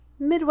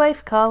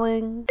Midwife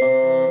calling.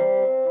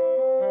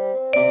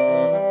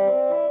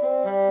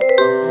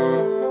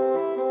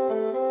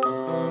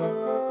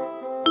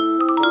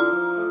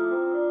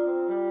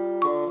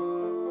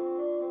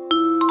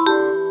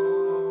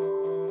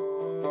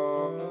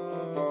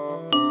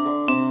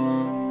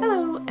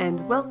 Hello,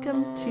 and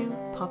welcome to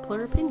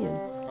Popular Opinion,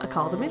 a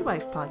Call the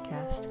Midwife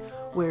podcast,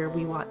 where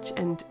we watch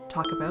and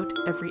talk about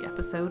every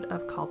episode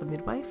of Call the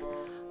Midwife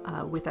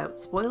without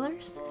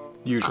spoilers.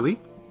 Usually,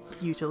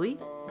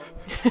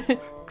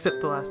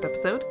 except the last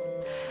episode.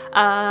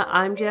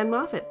 I'm Jan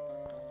Moffat.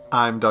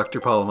 I'm Dr.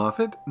 Paula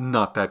Moffat,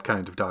 not that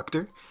kind of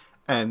doctor.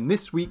 And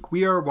this week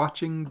we are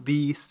watching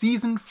the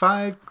Season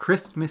 5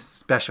 Christmas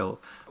special.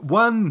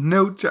 One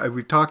note,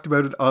 we talked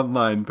about it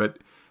online, but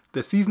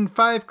the Season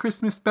 5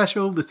 Christmas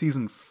special, the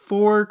Season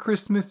 4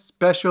 Christmas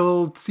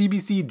special,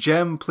 CBC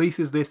Gem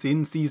places this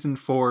in Season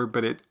 4,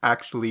 but it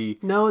actually...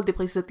 No, they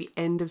placed it at the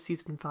end of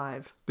Season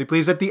 5. They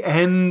placed it at the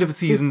end of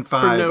Season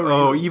 5.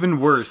 No reason.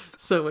 Even worse.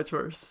 So much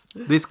worse.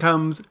 This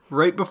comes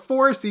right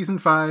before Season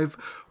 5,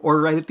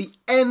 or right at the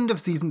end of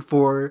Season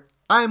 4.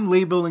 I'm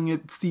labeling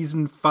it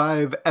Season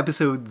 5,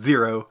 Episode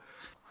 0.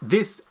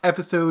 This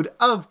episode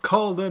of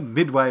Call the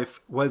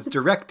Midwife was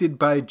directed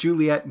by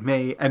Juliet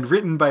May and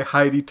written by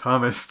Heidi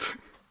Thomas.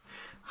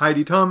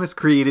 Heidi Thomas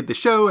created the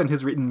show and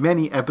has written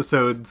many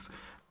episodes.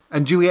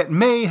 And Juliet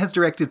May has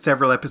directed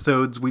several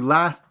episodes. We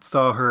last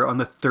saw her on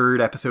the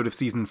 3rd episode of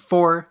Season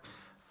 4.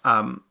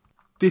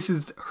 This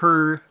is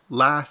her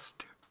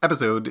last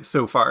episode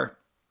so far.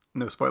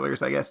 No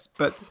spoilers, I guess,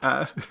 but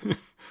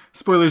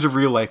spoilers of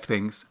real life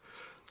things.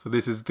 So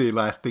this is the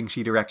last thing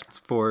she directs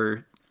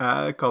for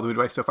Call the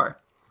Midwife so far.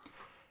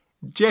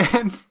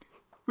 Jan,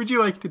 would you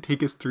like to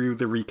take us through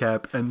the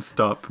recap and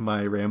stop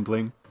my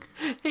rambling?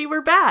 Hey,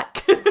 we're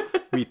back!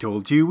 We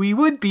told you we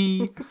would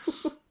be!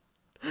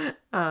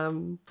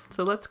 So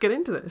let's get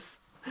into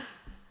this.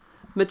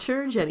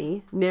 Mature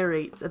Jenny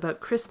narrates about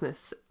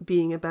Christmas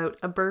being about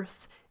a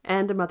birth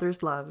and a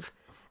mother's love,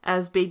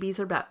 as babies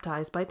are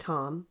baptized by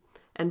Tom,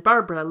 and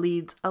Barbara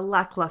leads a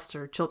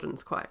lackluster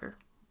children's choir.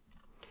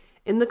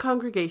 In the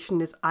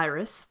congregation is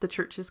Iris, the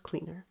church's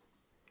cleaner.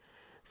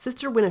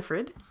 Sister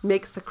Winifred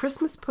makes a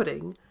Christmas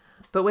pudding,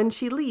 but when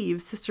she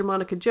leaves, Sister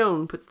Monica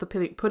Joan puts the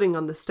pudding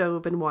on the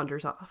stove and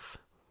wanders off.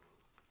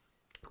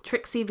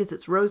 Trixie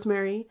visits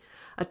Rosemary,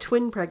 a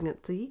twin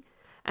pregnancy,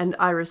 and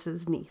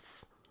Iris's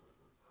niece.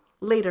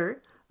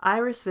 Later,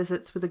 Iris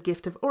visits with a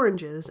gift of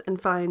oranges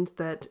and finds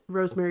that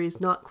Rosemary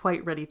is not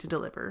quite ready to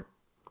deliver.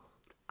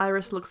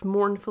 Iris looks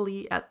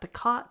mournfully at the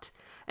cot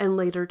and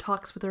later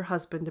talks with her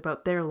husband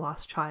about their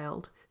lost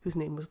child, whose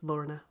name was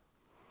Lorna.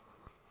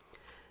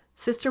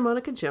 Sister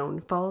Monica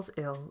Joan falls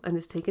ill and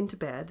is taken to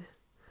bed.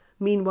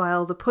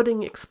 Meanwhile, the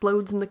pudding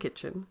explodes in the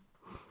kitchen.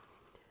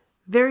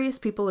 Various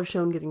people are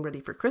shown getting ready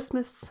for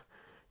Christmas.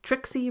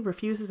 Trixie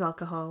refuses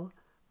alcohol.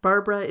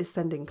 Barbara is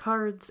sending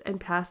cards,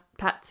 and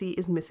Patsy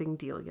is missing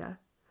Delia.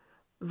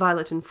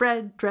 Violet and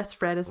Fred dress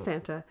Fred as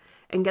Santa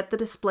and get the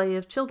display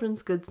of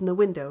children's goods in the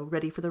window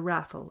ready for the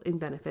raffle in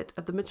benefit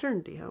of the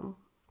maternity home.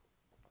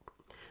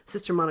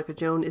 Sister Monica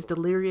Joan is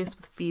delirious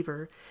with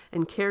fever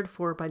and cared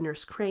for by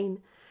Nurse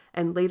Crane,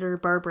 and later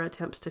Barbara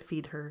attempts to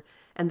feed her,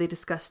 and they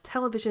discuss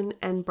television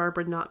and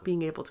Barbara not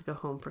being able to go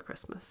home for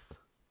Christmas.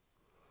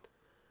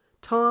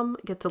 Tom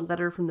gets a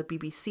letter from the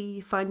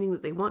BBC finding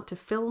that they want to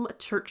film a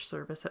church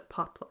service at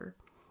Poplar.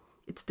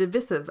 It's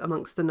divisive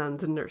amongst the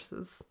nuns and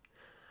nurses.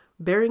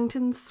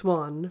 Barrington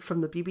Swan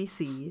from the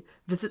BBC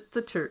visits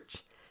the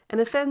church and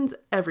offends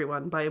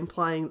everyone by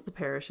implying that the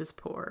parish is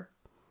poor.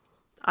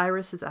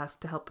 Iris is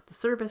asked to help with the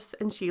service,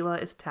 and Sheila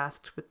is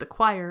tasked with the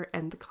choir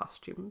and the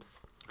costumes.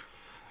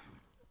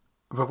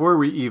 Before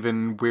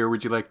where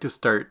would you like to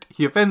start?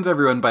 He offends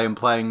everyone by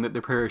implying that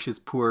the parish is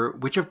poor,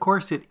 which of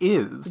course it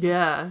is.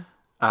 Yeah.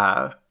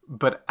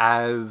 But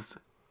as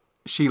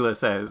Sheila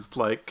says,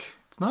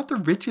 it's not the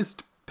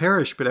richest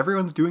parish, but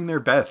everyone's doing their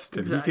best,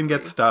 and he can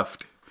get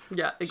stuffed.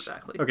 Yeah,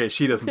 exactly. Okay,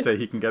 she doesn't say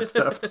he can get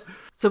stuffed.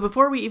 So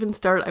before we even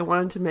start, I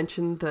wanted to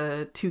mention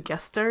the 2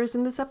 guest stars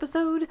in this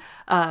episode.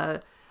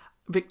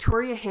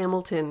 Victoria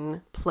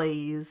Hamilton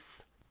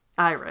plays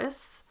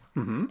Iris.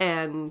 Mm-hmm.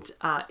 And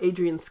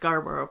Adrian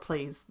Scarborough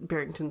plays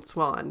Barrington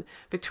Swan.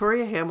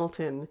 Victoria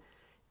Hamilton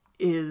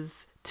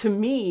is, to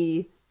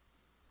me,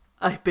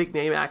 a big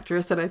name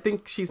actress, and I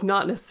think she's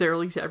not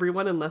necessarily to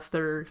everyone unless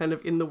they're kind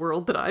of in the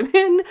world that I'm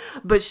in,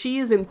 but she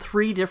is in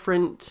 3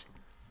 different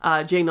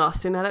Jane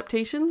Austen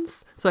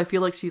adaptations, so I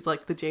feel like she's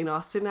like the Jane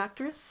Austen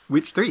actress.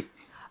 Which 3?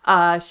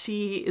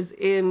 She is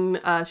in,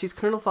 she's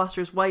Colonel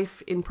Foster's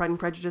wife in Pride and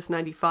Prejudice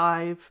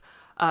 95.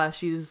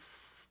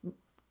 She's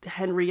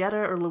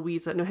Henrietta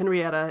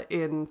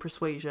in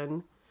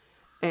Persuasion,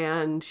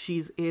 and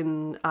she's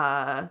in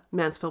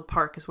Mansfield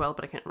Park as well,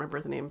 but I can't remember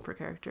the name of her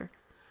character.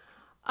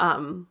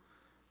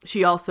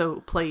 She also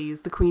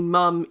plays the Queen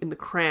Mum in The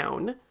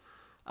Crown,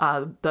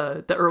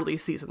 the early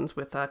seasons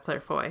with Claire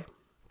Foy.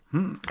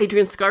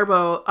 Adrian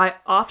Scarborough, I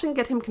often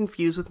get him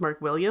confused with Mark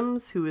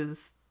Williams, who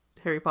is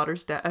Harry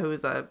Potter's dad, who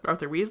is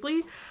Arthur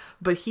Weasley,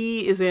 but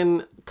he is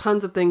in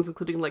tons of things,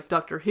 including like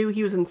Doctor Who.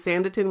 He was in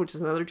Sanditon, which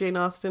is another Jane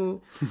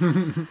Austen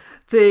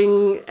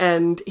thing,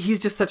 and he's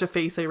just such a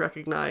face I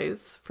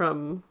recognize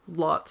from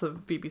lots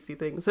of BBC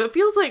things. So it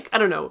feels like, I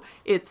don't know,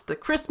 it's the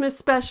Christmas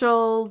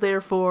special,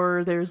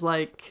 therefore there's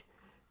like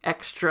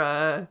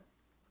extra.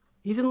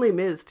 He's in Les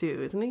Mis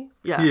too, isn't he?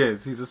 Yeah, he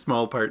is. He's a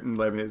small part in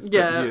Les Mis.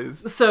 Yeah, but he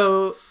is.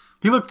 So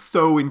he looked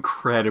so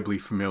incredibly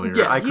familiar.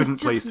 Yeah, I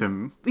couldn't place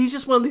him. He's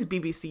just one of these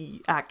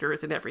BBC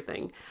actors and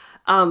everything.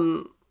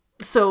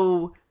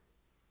 So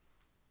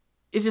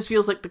it just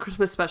feels like the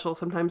Christmas special.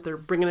 Sometimes they're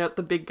bringing out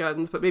the big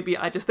guns, but maybe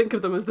I just think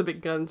of them as the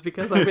big guns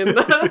because I'm in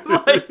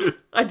the, like,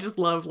 I just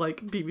love,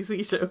 like,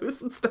 BBC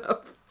shows and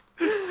stuff.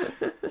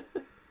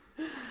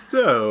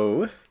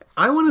 So,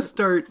 I want to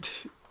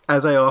start,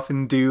 as I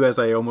often do, as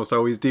I almost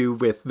always do,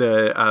 with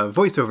the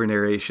voiceover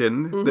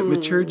narration that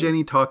Mature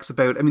Jenny talks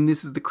about. I mean,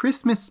 this is the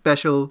Christmas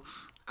special,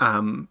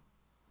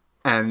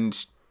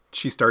 and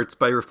she starts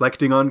by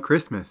reflecting on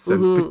Christmas,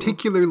 and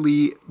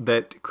particularly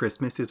that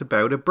Christmas is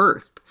about a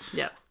birth.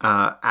 Yeah.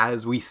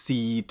 As we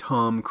see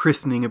Tom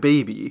christening a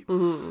baby.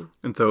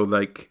 And so,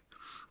 like,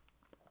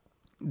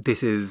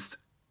 this is,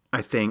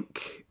 I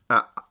think,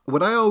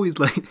 what I always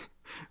like,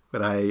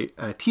 what I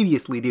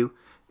tediously do,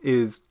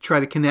 is try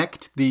to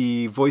connect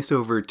the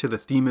voiceover to the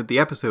theme of the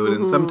episode,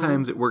 and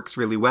sometimes it works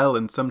really well,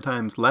 and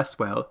sometimes less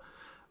well.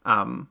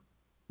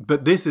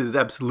 But this is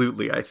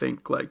absolutely, I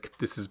think, like,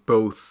 this is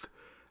both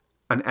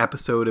an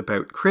episode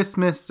about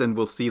Christmas, and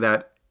we'll see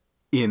that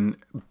in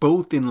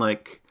both in,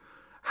 like,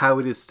 how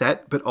it is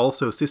set, but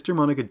also Sister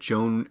Monica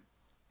Joan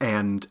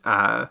and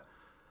her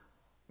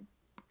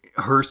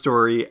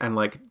story, and,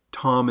 like,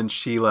 Tom and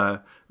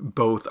Sheila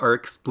both are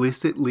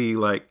explicitly,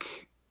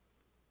 like,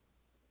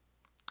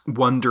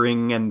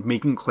 wondering and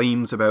making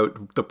claims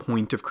about the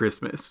point of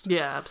Christmas.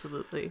 Yeah,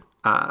 absolutely.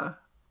 And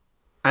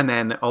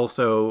then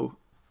also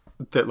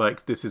that,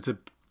 like, this is a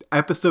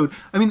episode,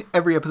 I mean,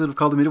 every episode of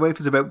Call the Midwife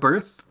is about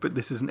birth, but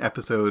this is an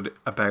episode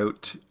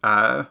about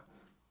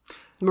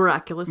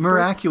miraculous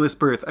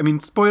birth. I mean,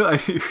 spoiler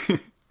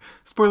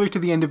to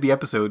the end of the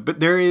episode, but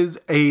there is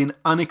an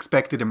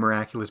unexpected and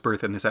miraculous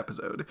birth in this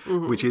episode,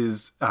 which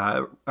is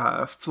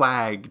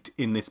flagged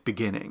in this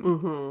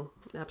beginning.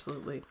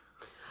 Absolutely.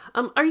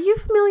 Are you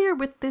familiar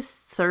with this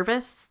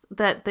service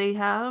that they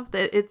have?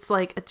 That it's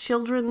like a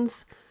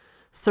children's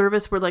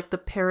service where, like, the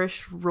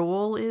parish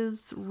roll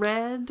is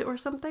read or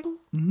something?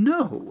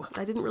 No.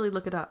 I didn't really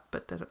look it up,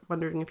 but I'm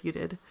wondering if you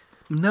did.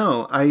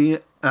 No, I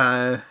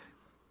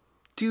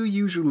do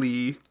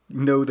usually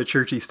know the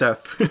churchy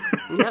stuff.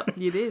 Yep,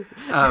 you do.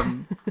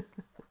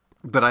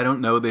 But I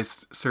don't know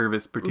this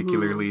service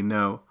particularly,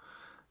 no.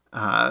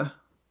 The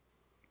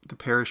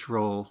parish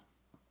roll.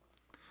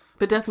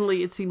 But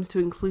definitely it seems to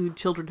include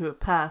children who have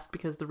passed,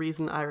 because the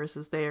reason Iris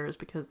is there is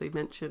because they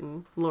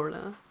mention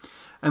Lorna.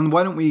 And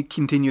why don't we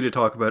continue to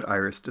talk about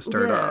Iris to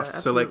start off?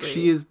 Absolutely. So, like,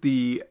 she is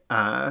the,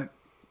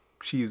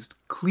 she's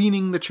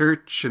cleaning the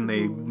church, and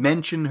they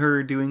mention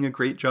her doing a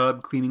great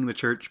job cleaning the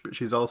church, but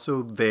she's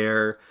also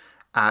there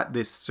at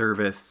this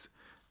service,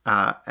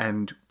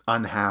 and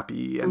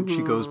unhappy, and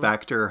she goes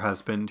back to her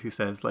husband, who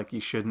says, like,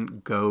 you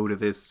shouldn't go to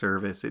this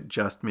service, it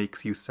just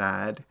makes you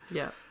sad.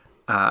 Yeah.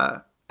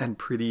 And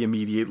pretty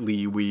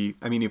immediately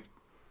if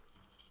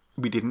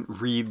we didn't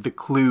read the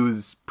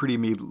clues, pretty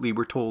immediately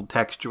we're told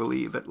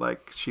textually that,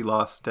 like, she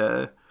lost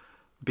a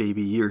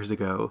baby years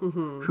ago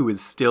who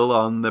is still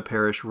on the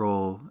parish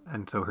roll,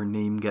 and so her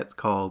name gets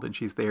called and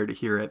she's there to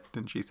hear it,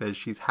 and she says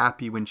she's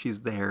happy when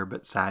she's there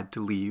but sad to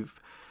leave,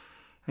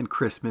 and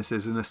Christmas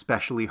is an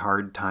especially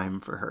hard time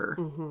for her.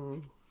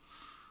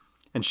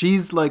 And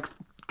she's, like,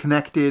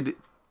 connected,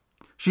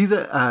 she's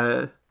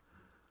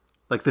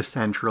like the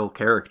central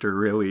character,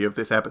 really, of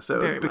this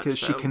episode. Very because much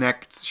she so.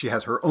 connects, she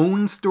has her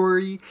own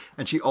story,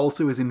 and she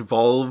also is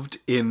involved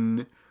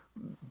in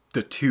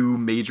the two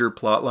major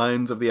plot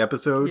lines of the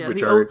episode, Yeah, which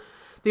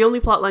the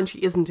only plot line she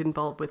isn't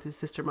involved with is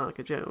Sister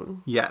Monica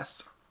Joan.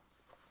 Yes.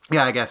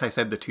 Yeah, I guess I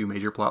said the two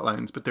major plot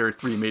lines, but there are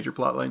three major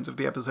plot lines of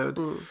the episode.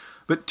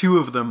 But two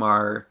of them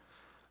are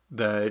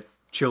the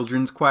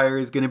children's choir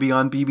is going to be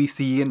on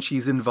BBC, and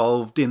she's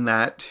involved in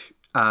that,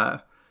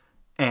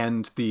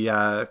 and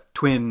the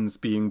twins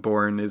being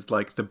born is,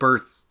 like, the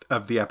birth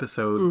of the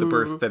episode, the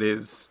birth that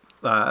is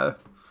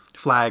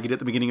flagged at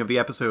the beginning of the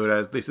episode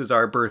as this is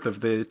our birth of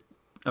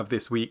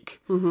this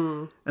week.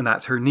 And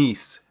that's her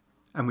niece.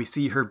 And we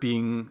see her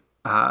being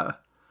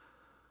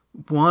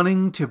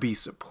wanting to be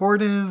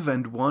supportive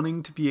and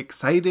wanting to be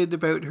excited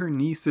about her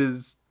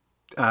niece's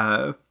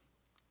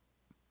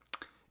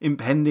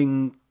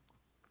impending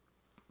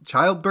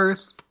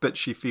childbirth, but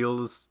she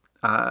feels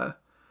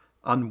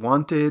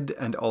unwanted,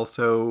 and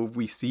also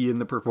we see in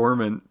the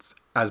performance,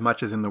 as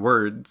much as in the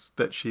words,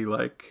 that she,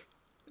 like,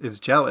 is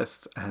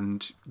jealous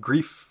and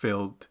grief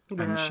filled,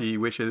 and she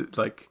wishes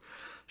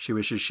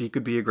she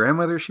could be a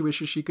grandmother, she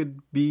wishes she could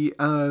be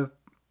a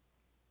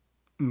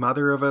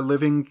mother of a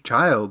living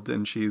child,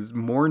 and she's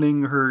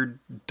mourning her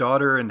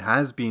daughter and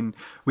has been.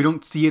 We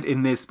don't see it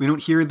in this, we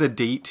don't hear the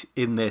date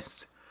in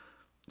this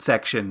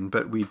section,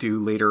 but we do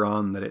later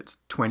on that it's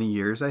 20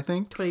 years, I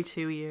think.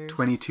 22 years.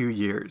 22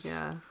 years.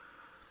 Yeah.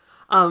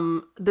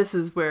 This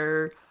is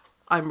where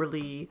I'm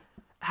really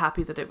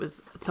happy that it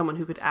was someone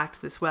who could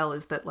act this well,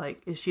 is that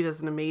like she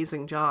does an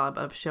amazing job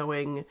of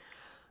showing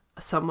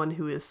someone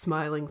who is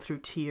smiling through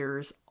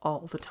tears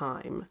all the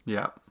time.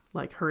 Yeah.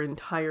 Like her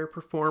entire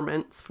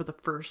performance for the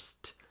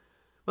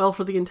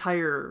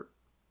entire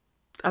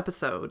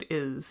episode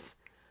is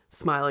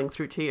smiling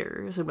through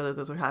tears, and whether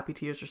those are happy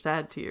tears or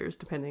sad tears,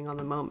 depending on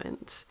the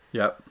moment.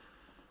 Yep.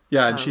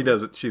 Yeah, and she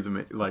does it. She's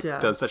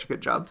does such a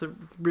good job. It's a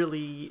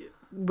really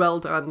well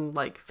done,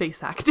 like,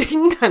 face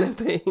acting kind of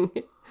thing.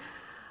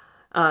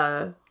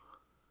 Her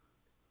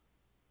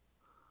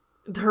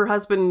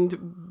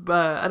husband,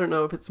 I don't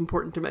know if it's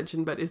important to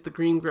mention, but is the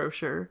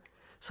greengrocer.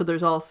 So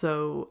there's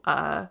also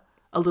a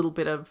little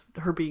bit of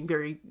her being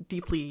very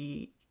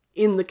deeply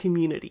in the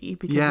community,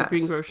 because the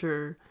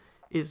greengrocer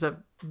is a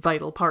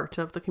vital part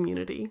of the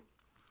community.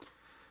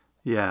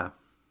 Yeah.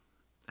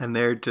 And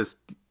they're just...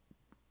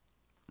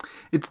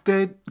 It's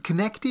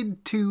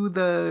connected to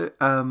the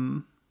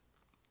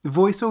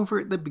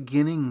voiceover at the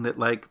beginning that,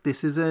 like,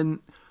 this is an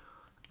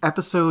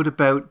episode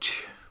about...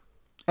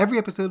 Every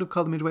episode of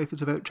Call the Midwife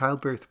is about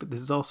childbirth, but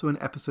this is also an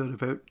episode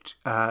about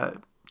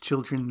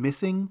children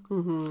missing.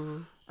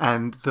 Mm-hmm.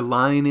 And the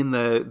line in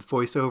the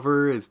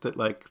voiceover is that,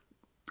 like,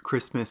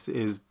 Christmas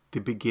is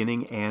the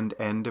beginning and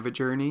end of a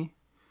journey.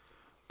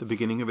 The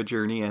beginning of a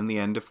journey and the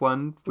end of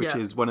one, which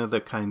is one of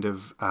the kind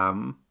of,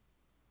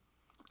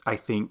 I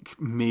think,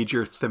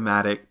 major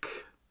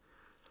thematic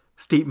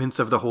statements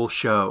of the whole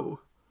show.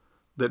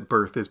 That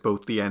birth is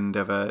both the end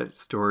of a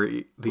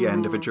story, the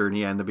end of a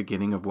journey, and the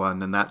beginning of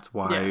one. And that's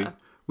why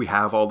we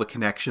have all the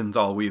connections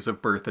always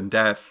of birth and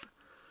death.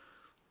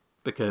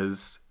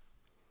 Because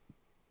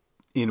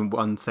in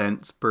one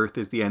sense, birth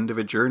is the end of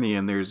a journey,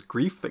 and there's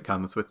grief that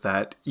comes with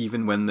that,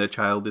 even when the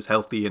child is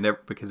healthy, and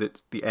because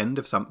it's the end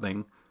of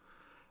something.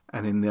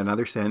 And in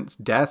another sense,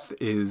 death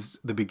is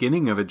the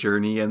beginning of a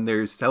journey, and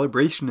there's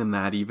celebration in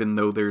that, even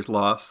though there's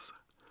loss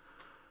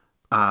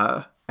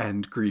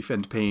and grief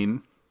and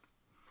pain.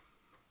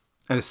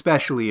 And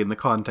especially in the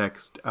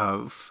context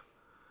of,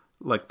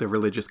 like, the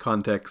religious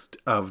context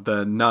of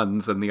the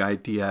nuns, and the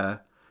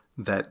idea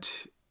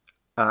that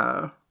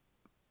the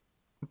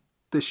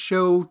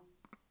show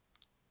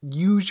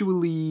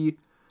usually,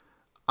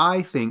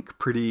 I think,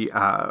 pretty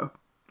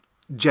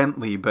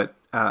gently, but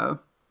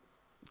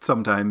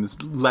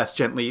sometimes less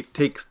gently,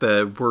 takes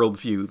the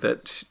worldview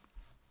that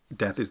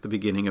death is the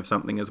beginning of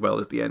something as well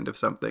as the end of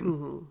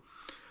something,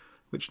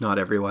 which not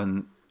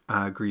everyone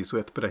agrees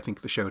with, but I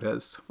think the show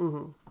does.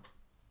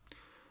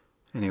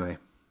 Anyway,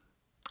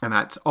 and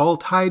that's all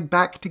tied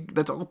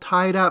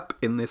up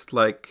in this,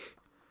 like,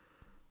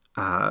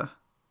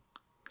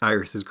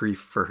 Iris's grief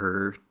for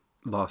her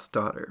lost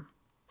daughter.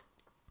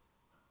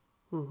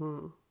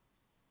 Do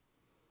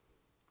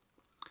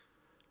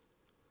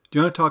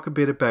you want to talk a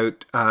bit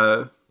about,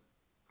 I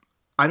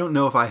don't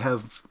know if I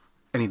have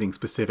anything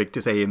specific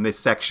to say in this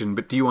section,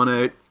 but do you want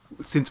to,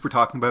 since we're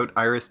talking about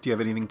Iris, do you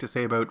have anything to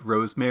say about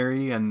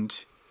Rosemary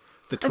and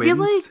the twins? I feel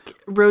like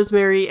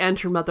Rosemary and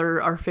her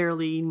mother are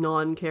fairly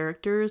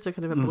non-characters. They're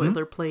kind of a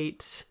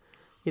boilerplate,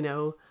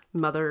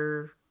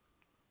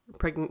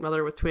 pregnant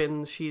mother with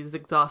twins. She's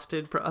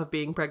exhausted of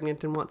being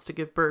pregnant and wants to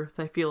give birth.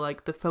 I feel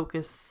like the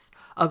focus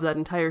of that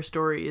entire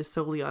story is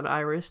solely on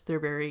Iris. They're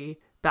very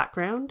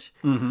background.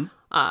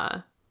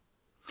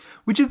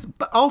 Which is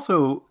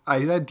also,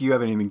 I said, do you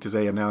have anything to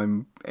say? And now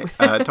I'm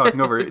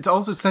talking over. It's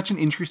also such an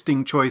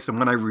interesting choice, and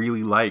one I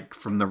really like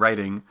from the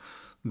writing,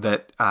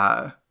 that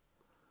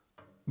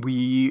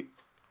we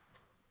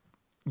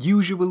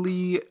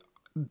usually,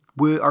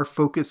 our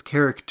focus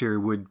character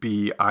would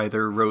be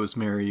either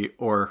Rosemary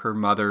or her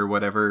mother,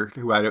 whatever,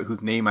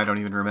 whose name I don't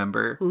even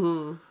remember.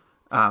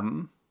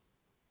 And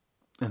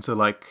so,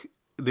 like,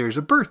 there's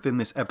a birth in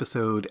this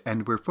episode,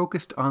 and we're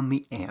focused on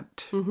the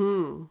aunt.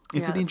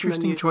 It's an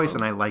interesting choice,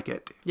 and I like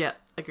it. Yeah,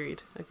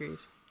 agreed.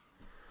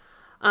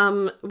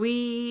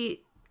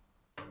 We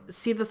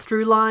see the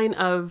through line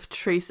of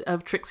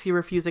Trixie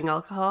refusing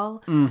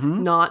alcohol,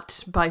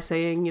 not by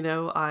saying,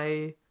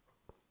 I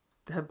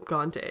have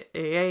gone to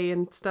AA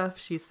and stuff.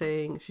 She's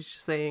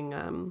just saying,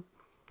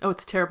 oh,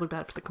 it's terribly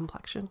bad for the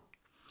complexion.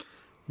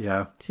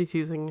 Yeah. She's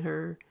using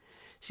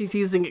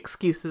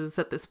excuses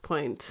at this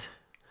point,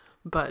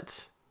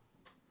 but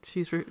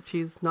she's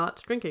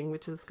not drinking,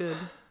 which is good.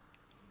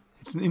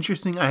 It's an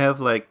interesting, I have,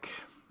 like,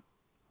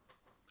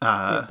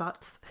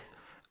 thoughts?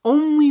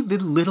 Only the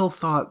little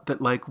thought that,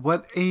 like,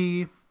 what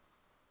a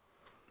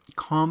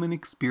common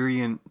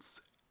experience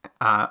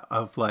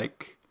of,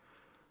 like,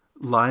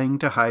 lying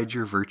to hide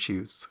your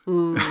virtues.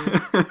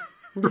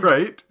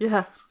 Right?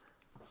 Yeah.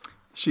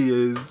 She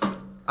is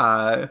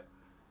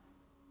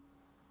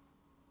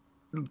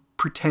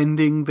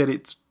pretending that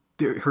it's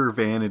her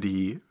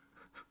vanity.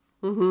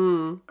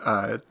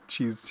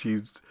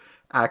 She's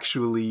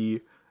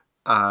actually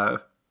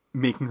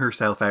making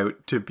herself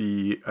out to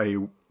be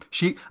a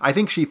I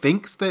think she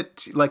thinks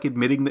that, like,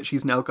 admitting that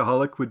she's an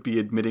alcoholic would be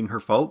admitting her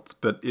faults,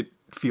 but it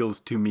feels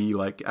to me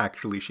like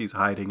actually she's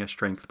hiding a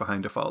strength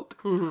behind a fault.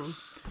 Mm-hmm.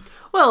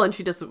 Well, and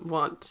she doesn't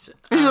want...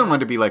 And she doesn't want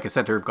to be, like, a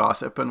center of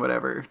gossip and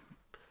whatever.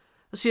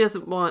 She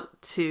doesn't want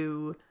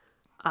to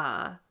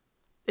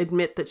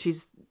admit that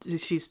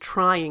she's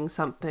trying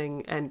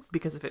something, and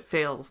because if it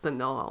fails, then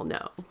they'll all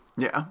know.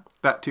 Yeah,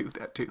 that too.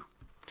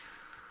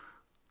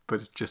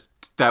 But it's just,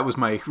 that was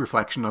my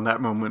reflection on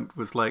that moment,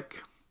 was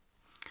like,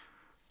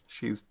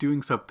 she's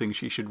doing something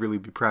she should really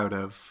be proud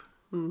of.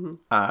 Mm-hmm.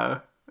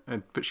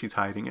 But she's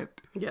hiding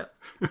it. Yeah.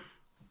 Do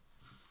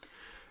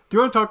you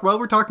want to talk, while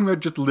we're talking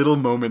about just little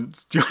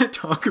moments, do you want to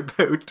talk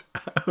about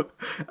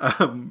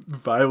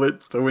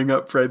Violet sewing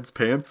up Fred's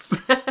pants?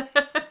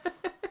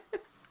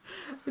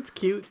 It's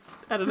cute.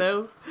 I don't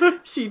know.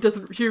 She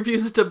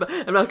refuses to,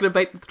 I'm not going to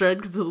bite the thread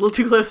because it's a little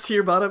too close to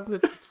your bottom.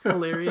 It's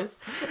hilarious.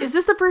 Is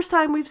this the first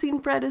time we've seen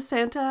Fred as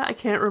Santa? I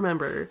can't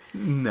remember.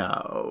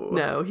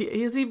 No.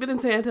 Has he been in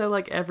Santa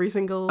like every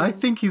single I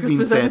think he's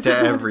Christmas been Santa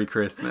episode? every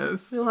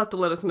Christmas. You'll have to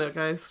let us know,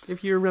 guys.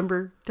 If you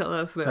remember, tell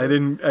us now. I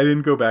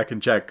didn't go back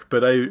and check,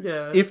 but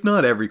if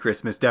not every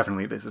Christmas,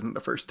 definitely this isn't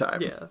the first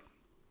time. Yeah.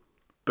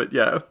 But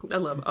yeah.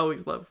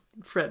 Always love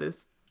Fred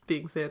as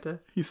being Santa.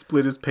 He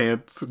split his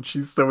pants and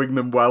she's sewing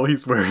them while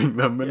he's wearing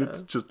them, and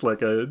it's just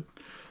like a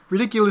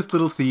ridiculous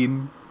little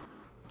scene.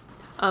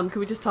 Can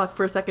we just talk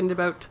for a second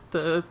about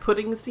the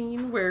pudding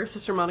scene where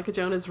Sister Monica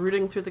Joan is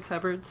rooting through the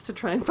cupboards to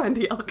try and find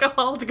the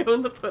alcohol to go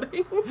in the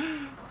pudding?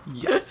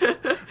 Yes.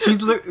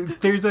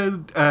 There's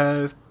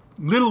a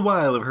little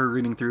while of her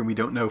rooting through and we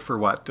don't know for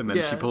what, and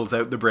then she pulls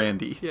out the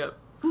brandy. Yep.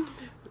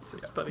 It's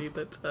just funny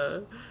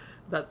that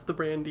that's the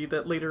brandy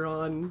that later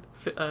on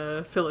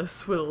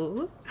Phyllis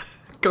will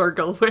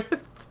gargle with.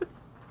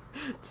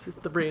 It's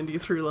just the brandy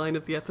through line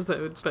of the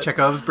episode. But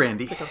Chekhov's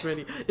brandy.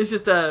 It's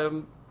just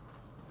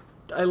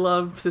I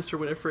love Sister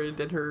Winifred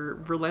and her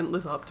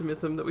relentless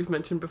optimism that we've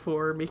mentioned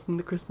before, making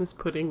the Christmas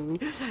pudding,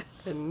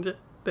 and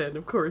then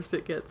of course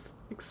it gets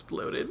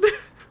exploded.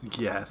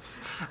 Yes.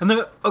 And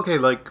the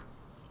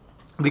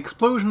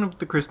explosion of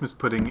the Christmas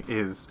pudding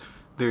is,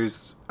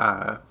 there's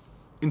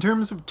in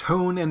terms of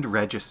tone and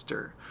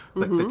register,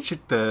 like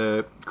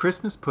the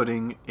Christmas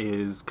pudding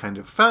is kind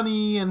of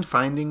funny, and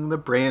finding the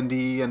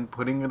brandy and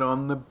putting it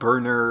on the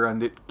burner,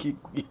 and it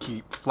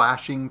keeps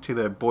flashing to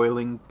the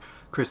boiling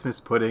Christmas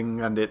pudding,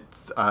 and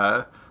it's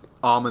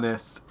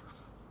ominous,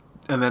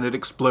 and then it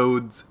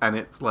explodes, and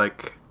it's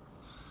like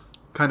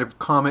kind of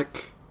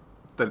comic,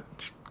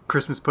 that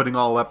Christmas pudding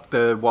all up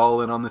the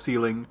wall and on the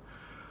ceiling.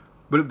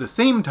 But at the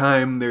same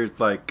time, there's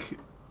like,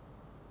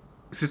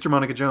 Sister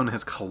Monica Joan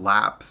has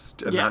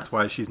collapsed, and that's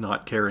why she's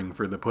not caring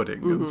for the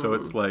pudding. And so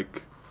it's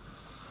like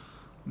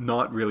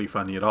not really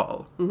funny at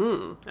all.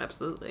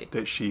 Absolutely.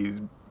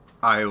 That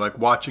I like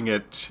watching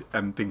it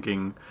and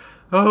thinking,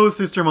 oh,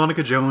 Sister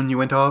Monica Joan, you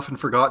went off and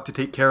forgot to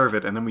take care of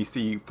it. And then we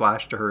see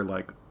flash to her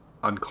like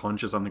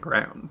unconscious on the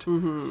ground.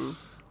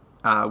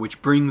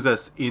 Which brings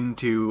us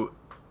into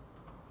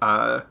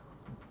one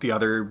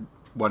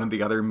of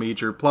the other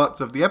major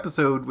plots of the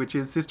episode, which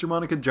is Sister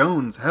Monica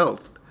Joan's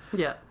health.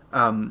 Yeah.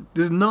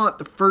 This is not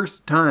the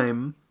first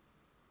time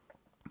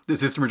that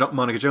Sister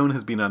Monica Joan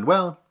has been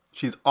unwell.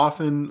 She's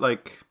often,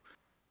 like,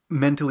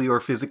 mentally or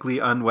physically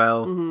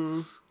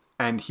unwell.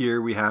 And here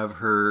we have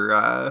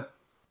her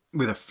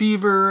with a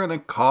fever and a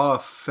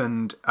cough,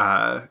 and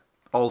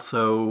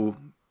also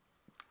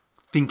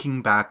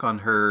thinking back on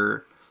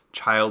her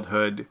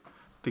childhood,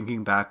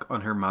 thinking back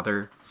on her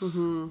mother.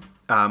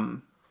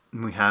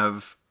 We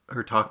have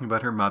her talking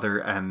about her mother,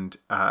 and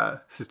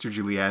Sister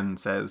Julienne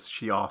says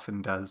she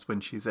often does when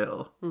she's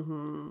ill.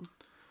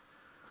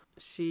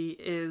 She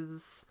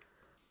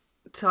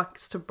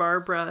talks to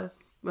Barbara.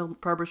 Well,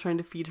 Barbara's trying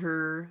to feed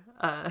her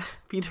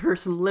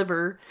some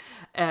liver,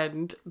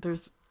 and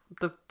there's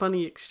the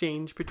funny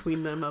exchange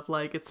between them of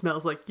like, it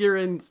smells like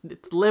urine,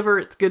 it's liver,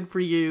 it's good for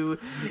you.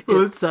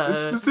 Well, it's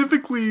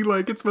specifically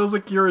like, it smells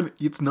like urine.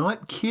 It's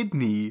not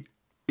kidney.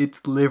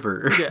 It's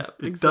liver. Yeah,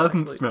 exactly. It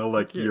doesn't smell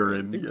like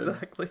urine.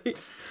 Exactly.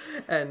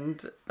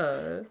 And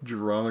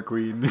drama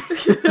queen.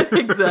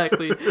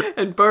 Exactly.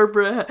 And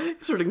Barbara is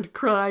starting to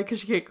cry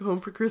because she can't go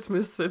home for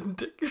Christmas,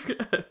 and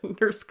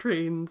Nurse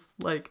Crane's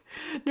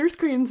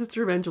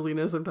Sister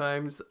Evangelina,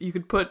 sometimes you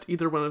could put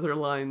either one of their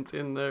lines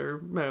in their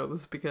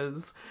mouths,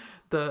 because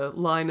the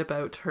line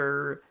about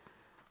her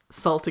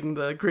salting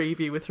the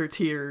gravy with her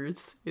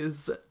tears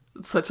is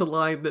such a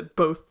line that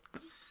both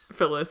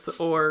Phyllis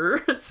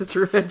or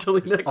Sister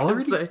Evangelina can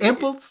already say.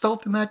 Ample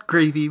salt in that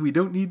gravy. We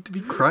don't need to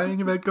be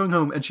crying about going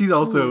home. And she's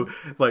also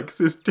like,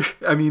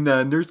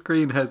 Nurse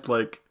Crane has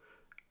like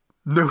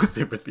no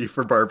sympathy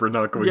for Barbara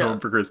not going home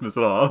for Christmas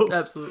at all.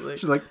 Absolutely.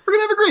 She's like, we're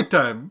gonna have a great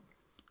time.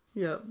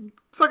 Yeah.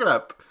 Suck it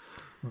up.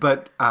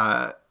 But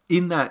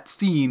in that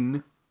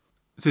scene,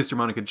 Sister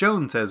Monica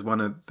Joan says one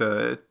of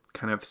the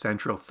kind of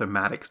central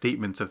thematic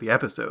statements of the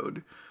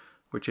episode,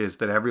 which is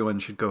that everyone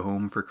should go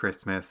home for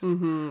Christmas,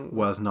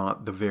 was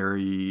not the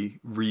very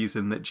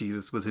reason that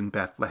Jesus was in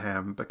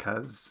Bethlehem,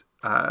 because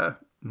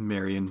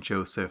Mary and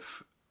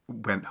Joseph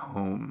went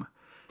home.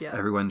 Yeah.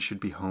 Everyone should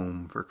be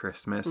home for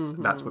Christmas.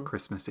 That's what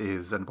Christmas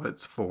is and what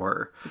it's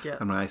for. Yeah.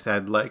 And when I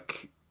said,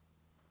 like,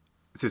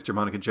 Sister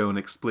Monica Joan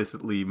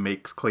explicitly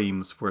makes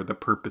claims for the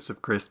purpose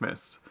of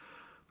Christmas.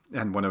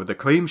 And one of the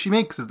claims she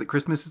makes is that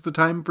Christmas is the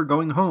time for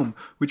going home,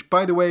 which,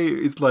 by the way,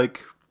 is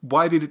like,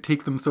 why did it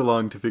take them so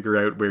long to figure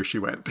out where she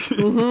went?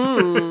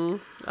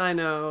 I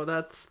know,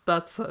 that's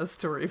a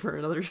story for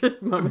another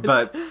moment.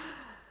 But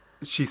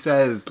she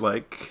says,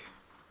 like,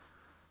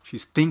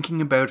 she's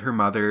thinking about her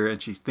mother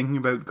and she's thinking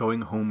about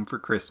going home for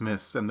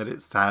Christmas, and that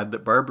it's sad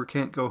that Barbara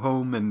can't go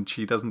home, and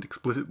she doesn't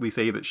explicitly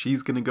say that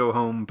she's going to go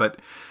home.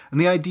 And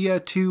the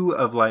idea, too,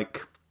 of,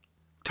 like,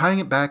 tying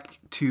it back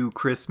to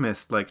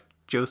Christmas, like,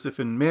 Joseph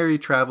and Mary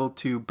travel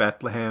to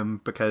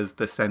Bethlehem because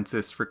the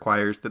census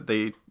requires that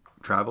they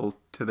travel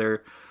to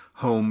their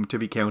home to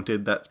be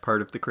counted. That's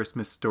part of the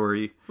Christmas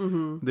story.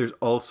 There's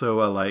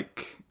also a,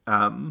 like,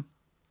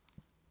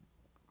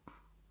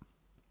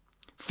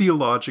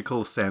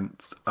 theological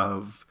sense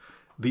of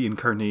the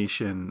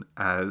incarnation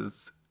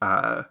as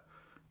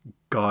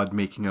God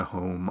making a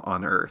home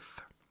on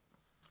earth.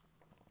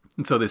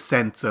 And so the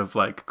sense of,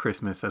 like,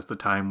 Christmas as the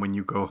time when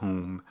you go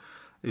home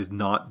is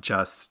not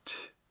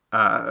just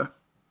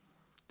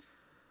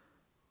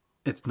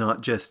it's not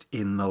just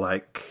in the,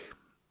 like,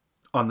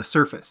 on the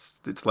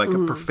surface. It's like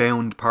a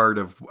profound part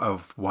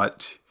of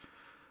what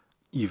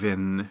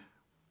even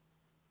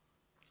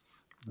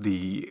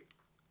the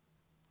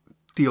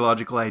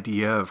theological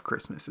idea of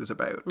Christmas is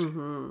about.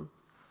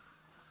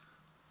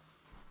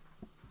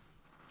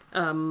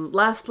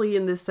 Lastly,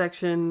 in this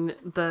section,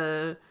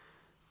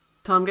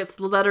 Tom gets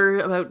the letter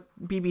about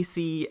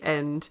BBC,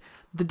 and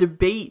the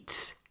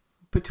debate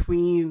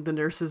between the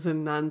nurses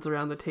and nuns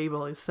around the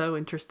table is so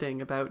interesting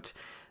about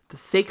the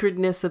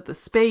sacredness of the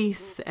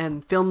space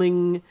and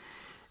filming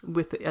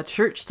with a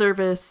church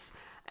service.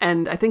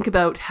 And I think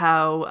about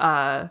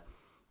how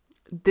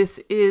this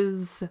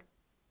is,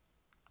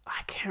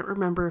 I can't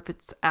remember if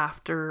it's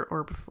after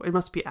or before, it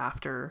must be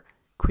after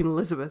Queen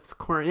Elizabeth's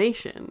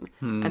coronation.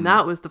 And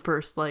that was the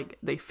first, like,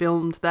 they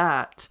filmed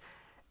that.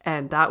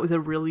 And that was a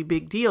really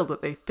big deal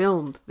that they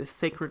filmed this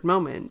sacred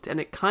moment. And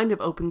it kind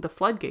of opened the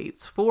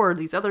floodgates for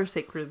these other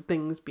sacred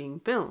things being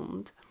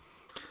filmed.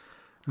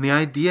 And the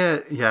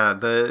idea, yeah,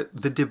 the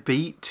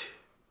debate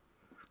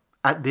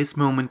at this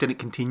moment, and it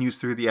continues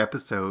through the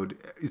episode,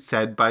 is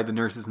said by the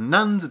nurses and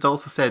nuns. It's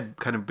also said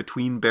kind of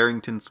between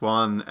Barrington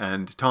Swan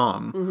and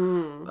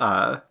Tom,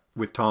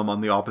 with Tom on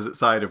the opposite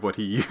side of what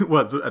he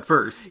was at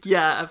first.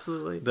 Yeah,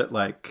 absolutely. That,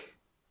 like,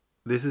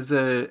 this is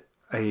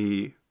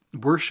a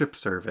worship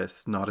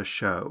service, not a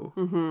show.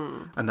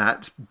 And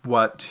that's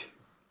what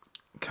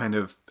kind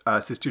of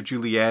Sister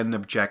Julienne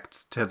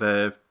objects to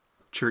the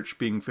church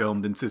being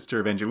filmed, and Sister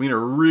Evangelina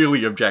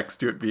really objects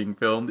to it being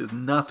filmed. Is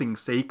nothing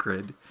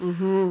sacred.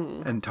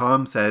 And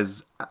Tom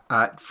says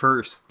at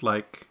first,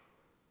 like,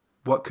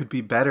 what could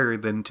be better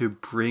than to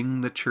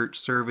bring the church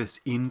service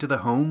into the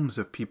homes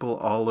of people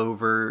all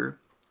over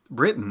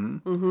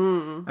Britain?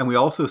 And we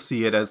also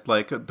see it as,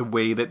 like, the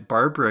way that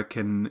Barbara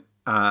can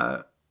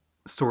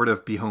sort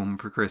of be home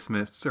for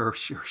Christmas, or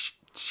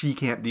she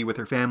can't be with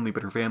her family,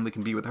 but her family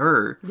can be with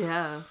her.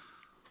 Yeah.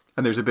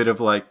 And there's a bit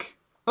of, like,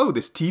 oh,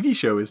 this TV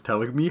show is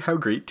telling me how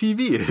great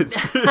TV is.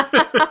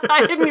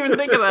 I didn't even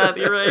think of that.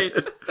 You're right.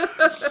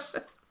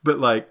 But,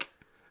 like,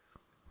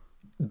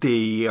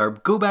 they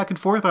go back and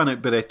forth on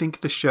it, but I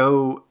think the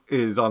show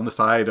is on the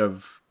side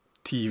of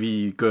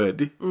TV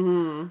good.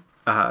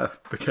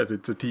 Because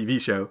it's a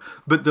TV show.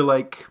 But the,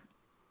 like,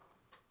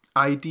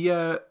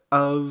 idea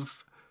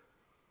of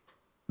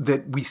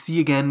that we see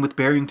again with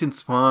Barrington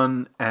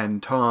Swan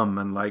and Tom,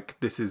 and, like,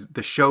 this is,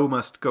 the show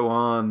must go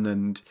on,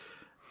 and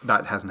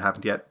that hasn't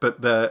happened yet,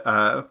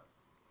 but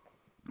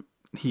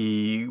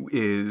he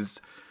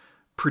is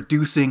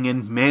producing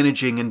and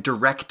managing and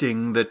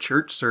directing the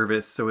church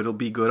service so it'll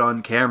be good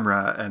on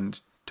camera,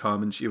 and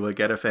Tom and Sheila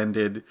get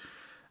offended,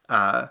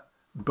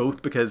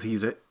 both because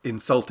he's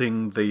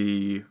insulting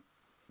the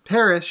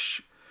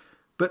parish,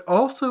 but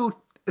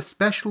also,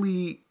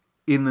 especially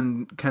in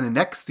the kind of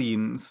next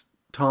scenes,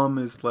 Tom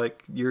is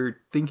like, you're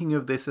thinking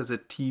of this as a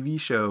TV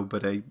show,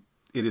 but it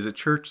is a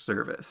church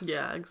service.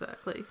 Yeah,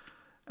 exactly.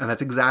 And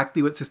that's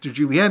exactly what Sister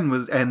Julienne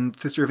and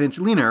Sister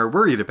Evangelina are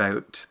worried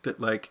about. That,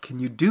 like, can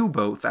you do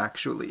both,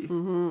 actually?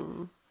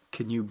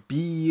 Can you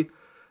be,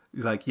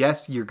 like,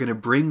 yes, you're going to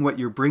bring what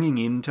you're bringing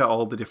into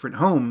all the different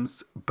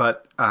homes,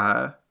 but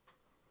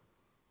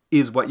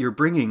is what you're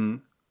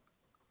bringing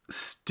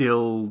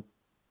still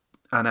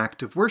an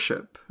act of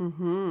worship?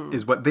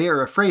 Is what they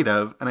are afraid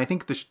of. And I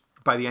think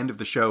by the end of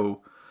the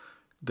show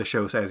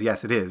says,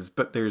 yes, it is.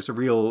 But there's a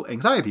real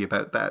anxiety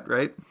about that,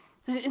 right?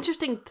 It's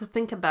interesting to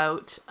think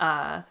about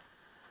that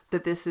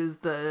this is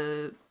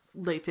the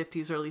late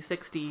 50s, early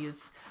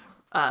 60s,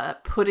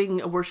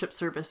 putting a worship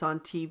service on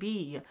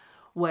TV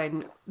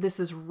when this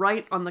is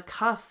right on the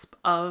cusp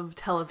of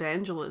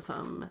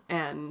televangelism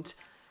and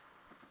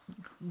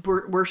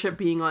worship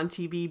being on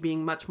TV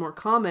being much more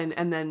common,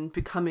 and then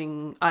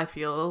becoming, I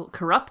feel,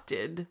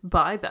 corrupted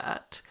by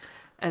that.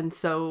 And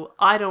so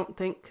I don't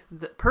think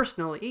that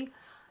personally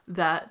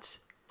that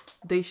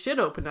they should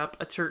open up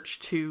a church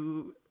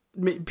to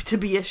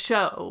be a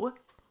show.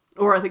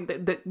 Or I think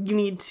that you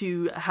need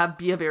to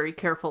be a very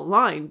careful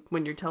line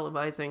when you're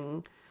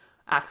televising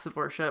acts of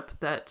worship,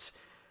 that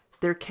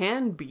there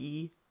can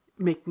be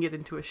making it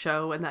into a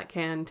show, and that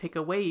can take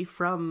away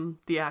from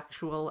the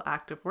actual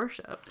act of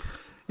worship.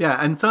 Yeah,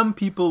 and some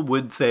people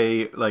would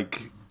say,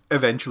 like,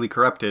 eventually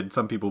corrupted.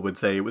 Some people would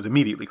say it was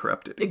immediately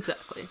corrupted.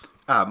 Exactly.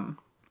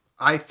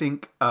 I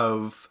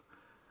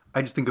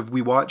just think of,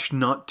 we watched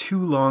not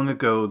too long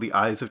ago, The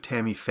Eyes of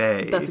Tammy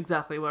Faye. That's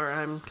exactly where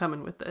I'm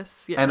coming with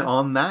this. Yeah. And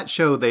on that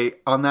show,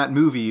 on that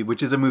movie,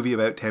 which is a movie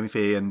about Tammy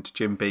Faye and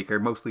Jim Baker,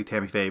 mostly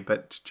Tammy Faye,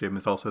 but Jim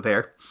is also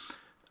there.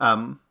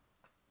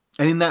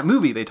 And in that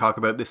movie, they talk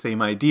about the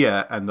same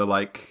idea, and the,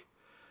 like,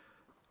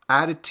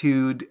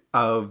 attitude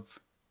of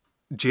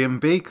Jim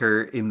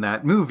Baker in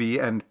that movie,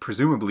 and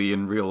presumably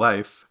in real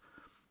life,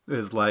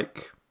 is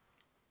like,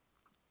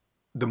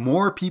 the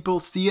more people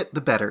see it,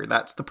 the better.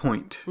 That's the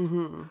point.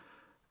 Mm-hmm.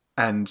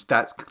 And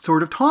that's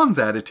sort of Tom's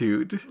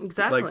attitude.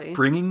 Exactly. Like,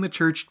 bringing the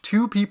church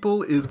to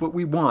people is what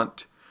we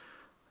want.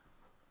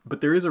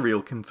 But there is a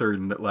real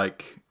concern that,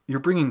 like, you're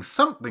bringing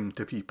something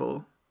to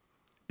people.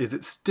 Is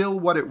it still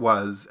what it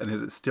was? And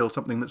is it still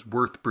something that's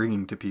worth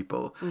bringing to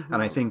people? Mm-hmm.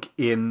 And I think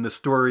in the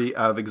story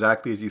of,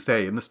 exactly as you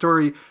say,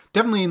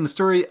 definitely in the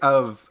story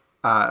of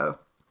The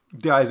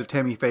Eyes of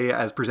Tammy Faye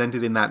as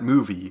presented in that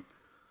movie,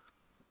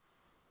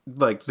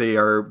 like, they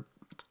are,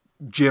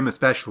 Jim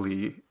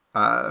especially,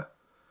 and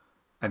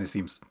it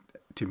seems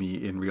to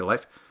me in real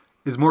life,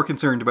 is more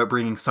concerned about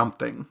bringing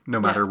something,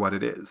 no matter what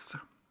it is.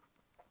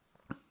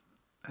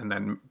 And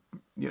then,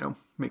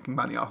 making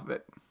money off of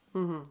it.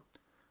 Mm-hmm.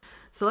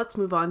 So let's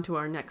move on to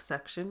our next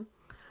section.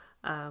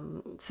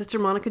 Sister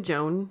Monica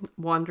Joan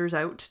wanders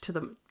out to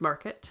the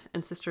market,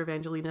 and Sister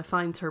Evangelina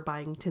finds her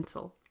buying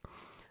tinsel.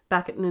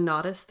 Back at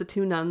Nonatus, the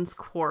two nuns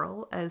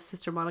quarrel as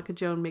Sister Monica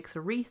Joan makes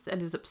a wreath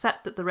and is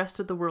upset that the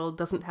rest of the world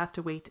doesn't have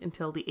to wait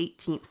until the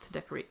 18th to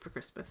decorate for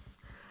Christmas.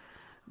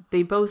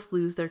 They both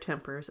lose their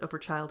tempers over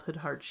childhood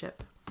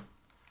hardship.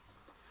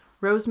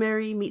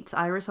 Rosemary meets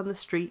Iris on the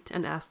street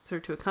and asks her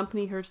to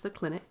accompany her to the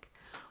clinic,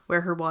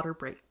 where her water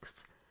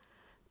breaks.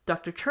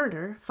 Dr.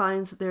 Turner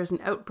finds that there is an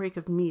outbreak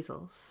of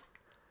measles.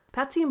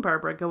 Patsy and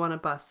Barbara go on a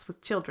bus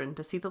with children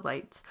to see the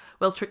lights,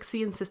 while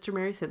Trixie and Sister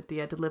Mary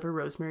Cynthia deliver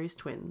Rosemary's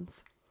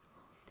twins.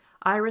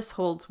 Iris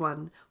holds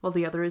one, while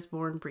the other is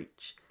born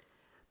breech.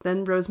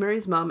 Then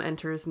Rosemary's mom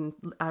enters and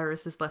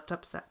Iris is left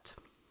upset.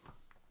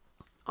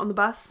 On the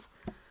bus,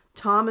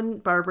 Tom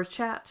and Barbara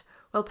chat,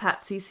 while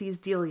Patsy sees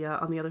Delia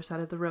on the other side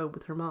of the road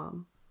with her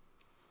mom.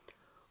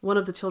 One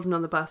of the children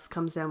on the bus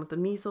comes down with the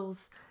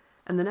measles,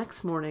 and the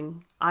next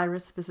morning,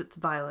 Iris visits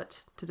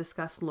Violet to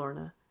discuss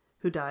Lorna,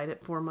 who died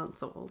at 4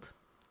 months old.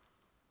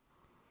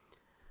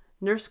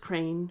 Nurse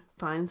Crane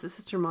finds that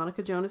Sister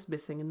Monica Joan is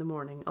missing in the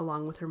morning,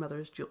 along with her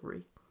mother's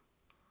jewelry.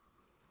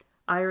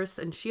 Iris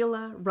and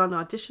Sheila run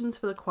auditions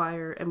for the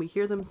choir, and we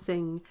hear them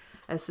sing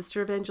as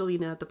Sister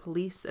Evangelina, the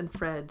police, and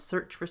Fred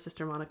search for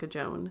Sister Monica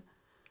Joan.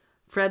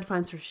 Fred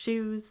finds her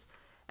shoes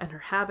and her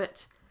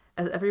habit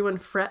as everyone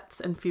frets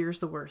and fears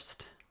the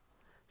worst.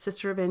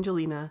 Sister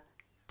Evangelina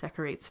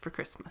decorates for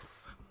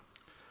Christmas.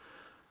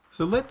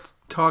 So let's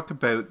talk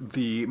about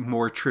the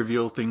more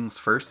trivial things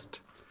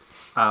first.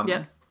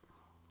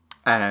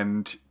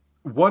 And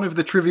one of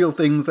the trivial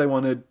things I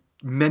want to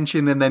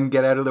mention and then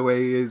get out of the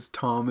way is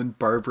Tom and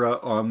Barbara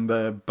on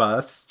the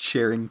bus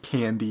sharing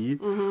candy.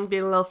 Mm-hmm,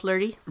 being a little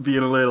flirty.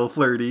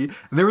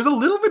 And there was a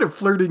little bit of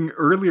flirting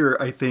earlier,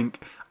 I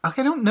think.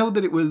 I don't know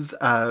that it was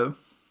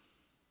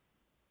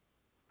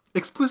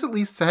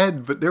explicitly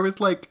said, but there was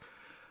like,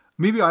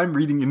 maybe I'm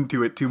reading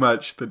into it too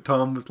much, that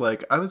Tom was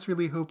like, I was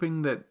really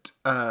hoping that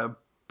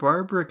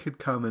Barbara could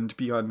come and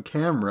be on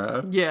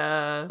camera.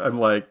 Yeah. I'm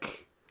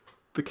like,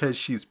 because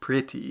she's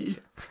pretty.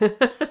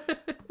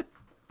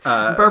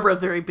 Barbara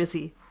very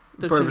busy,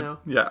 don't you know?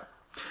 Yeah.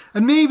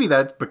 And maybe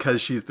that's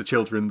because she's the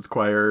children's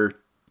choir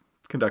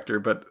conductor,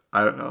 but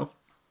I don't know.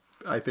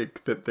 I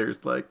think that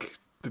there's like,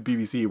 the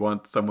BBC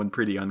wants someone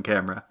pretty on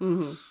camera.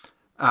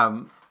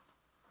 Mm-hmm.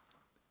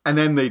 And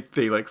then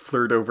they like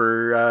flirt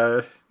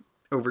over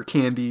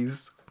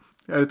candies,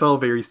 and it's all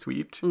very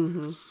sweet.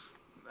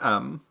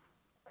 Mm-hmm.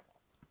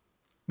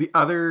 The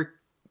other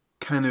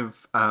kind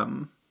of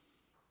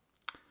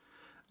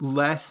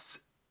less,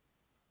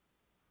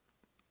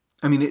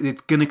 I mean,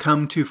 it's going to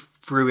come to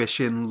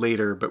fruition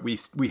later, but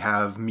we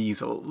have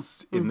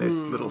measles in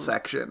this little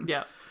section.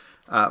 Yeah.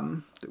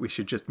 That we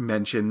should just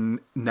mention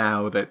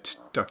now, that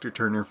Dr.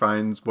 Turner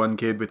finds one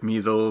kid with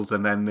measles,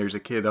 and then there's a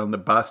kid on the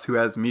bus who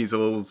has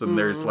measles, and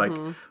there's like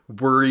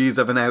worries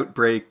of an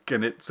outbreak,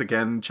 and it's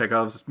again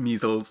Chekhov's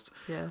measles.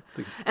 Yeah.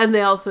 And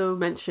they also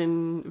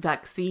mention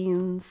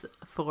vaccines,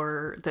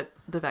 for that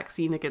the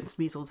vaccine against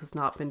measles has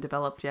not been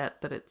developed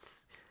yet, that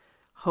it's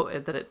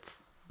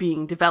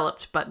being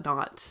developed but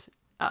not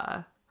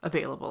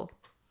available.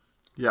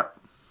 Yeah.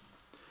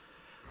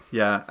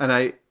 Yeah, and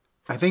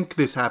I think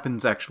this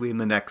happens actually in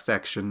the next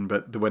section,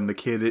 but when the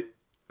kid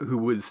who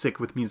was sick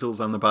with measles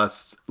on the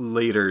bus.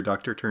 Later,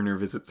 Dr. Turner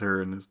visits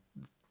her and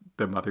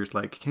the mother's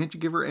like, can't you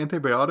give her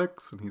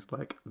antibiotics? And he's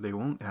like, they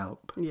won't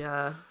help.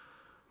 Yeah.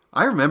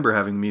 I remember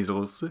having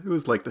measles. It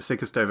was like the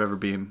sickest I've ever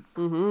been.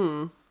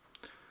 Mm-hmm.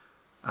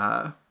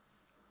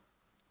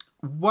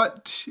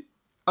 What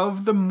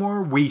of the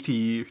more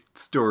weighty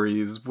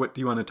stories, what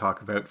do you want to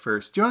talk about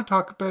first? Do you want to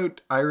talk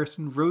about Iris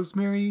and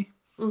Rosemary?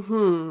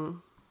 Mm-hmm.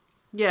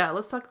 Yeah,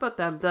 let's talk about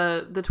them.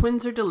 The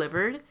twins are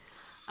delivered.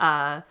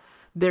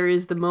 There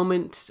is the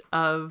moment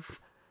of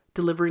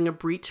delivering a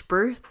breech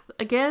birth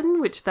again,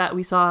 which that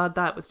we saw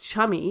that was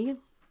chummy.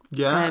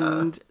 Yeah.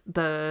 And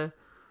the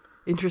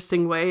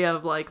interesting way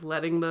of like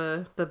letting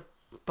the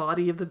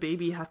body of the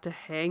baby have to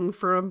hang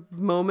for a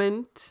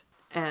moment,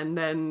 and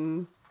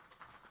then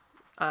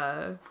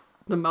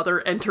the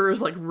mother enters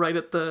like right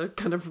at the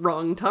kind of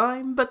wrong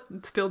time, but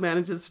still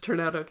manages to turn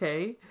out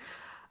okay.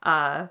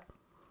 I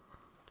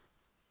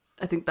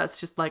think that's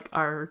just like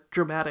our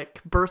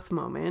dramatic birth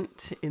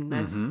moment in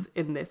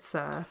this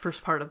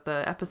first part of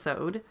the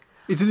episode.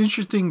 It's an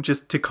interesting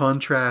just to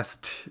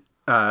contrast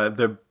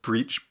the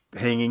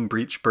hanging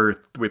breech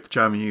birth with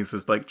Chummies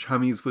is like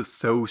Chummies was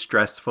so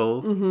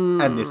stressful,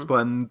 and this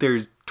one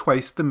there's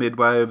twice the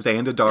midwives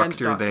and a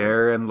doctor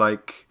there, and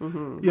like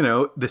you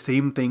know, the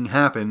same thing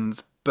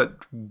happens, but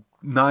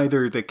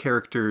neither the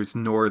characters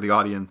nor the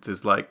audience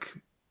is like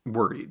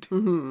worried.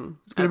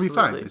 It's gonna be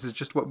fine. This is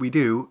just what we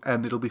do,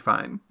 and it'll be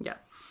fine. Yeah.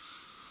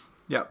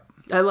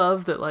 I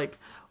love that. Like,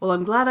 well,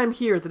 I'm glad I'm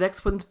here. The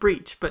next one's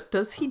breech, but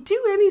does he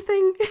do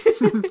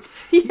anything?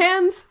 he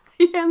hands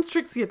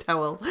Trixie a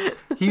towel.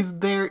 He's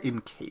there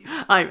in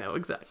case. I know,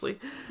 exactly.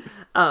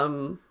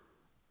 So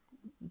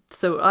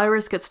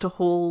Iris gets to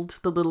hold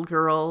the little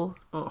girl,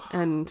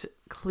 and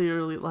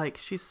clearly, like,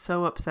 she's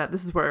so upset.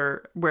 This is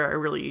where I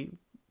really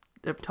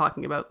am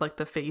talking about, like,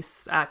 the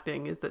face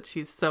acting, is that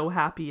she's so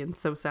happy and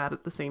so sad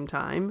at the same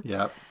time.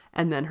 Yep.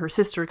 And then her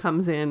sister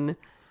comes in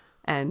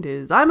and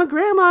is, I'm a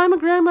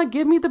grandma,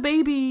 give me the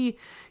baby.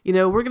 You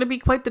know, we're going to be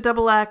quite the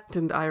double act.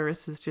 And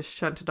Iris is just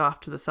shunted off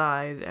to the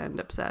side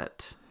and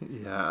upset.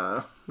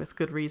 Yeah. With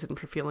good reason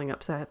for feeling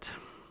upset.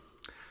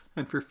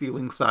 And for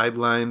feeling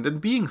sidelined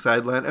and being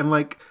sidelined. And,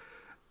 like,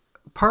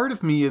 part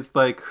of me is,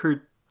 like,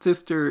 her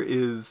sister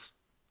is,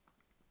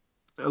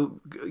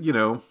 you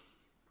know,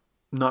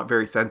 not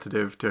very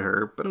sensitive to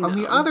her. But on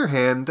the other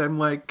hand, I'm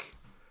like,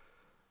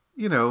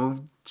 you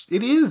know,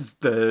 it is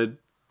the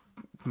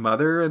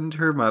mother and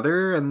her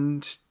mother,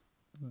 and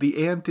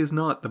the aunt is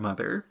not the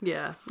mother.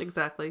 Yeah,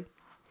 exactly.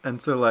 And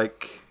so,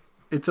 like,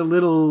 it's a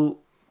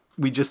little,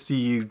 we just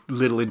see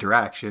little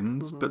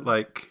interactions, but,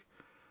 like,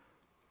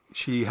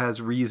 she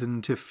has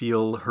reason to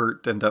feel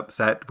hurt and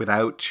upset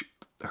without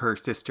her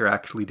sister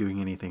actually doing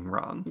anything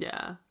wrong.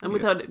 Yeah. And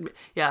without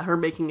her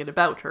making it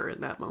about her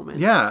in that moment.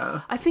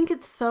 Yeah. I think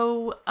it's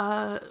so,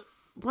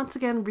 once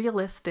again,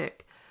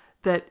 realistic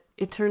that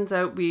it turns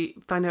out, we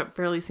find out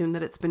fairly soon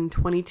that it's been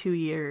 22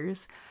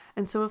 years.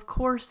 And so, of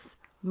course,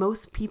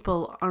 most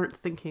people aren't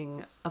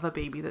thinking of a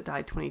baby that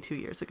died 22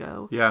 years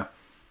ago. Yeah.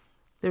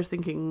 They're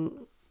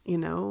thinking, you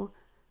know,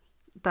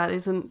 that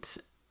isn't,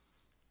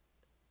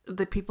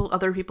 other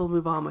people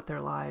move on with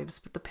their lives,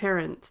 but the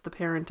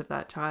parent of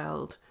that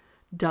child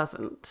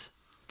doesn't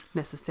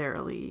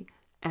necessarily.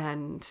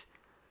 And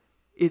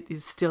it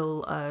is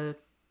still a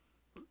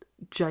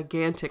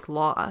gigantic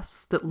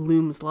loss that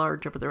looms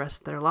large over the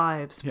rest of their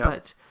lives. Yep.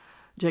 But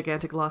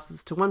gigantic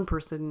losses to one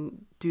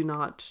person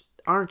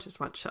aren't as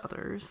much to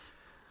others.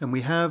 And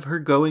we have her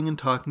going and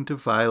talking to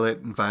Violet,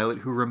 and Violet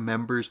who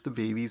remembers the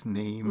baby's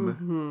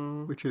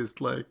name, which is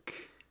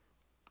like,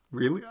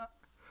 really?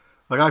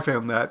 Like, I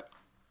found that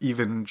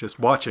even just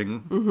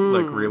watching,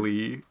 like,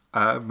 really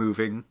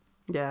moving.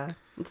 Yeah,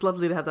 it's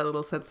lovely to have that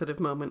little sensitive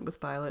moment with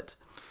Violet.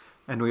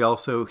 And we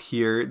also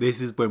hear,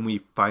 this is when we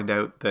find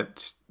out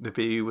that the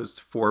baby was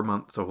 4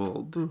 months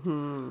old.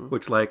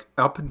 Which, like,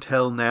 up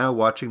until now,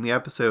 watching the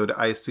episode,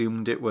 I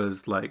assumed it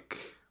was,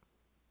 like,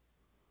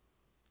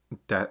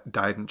 that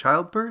died in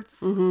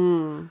childbirth.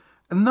 And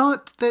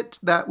not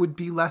that would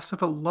be less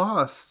of a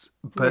loss,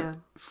 but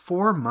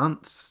 4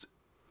 months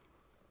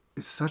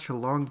is such a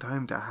long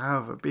time to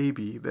have a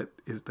baby that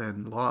is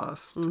then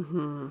lost.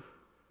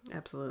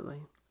 Absolutely.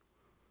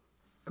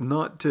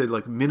 Not to,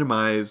 like,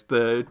 minimize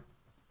the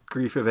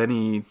grief of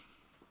any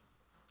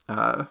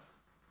of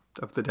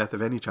the death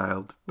of any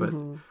child, but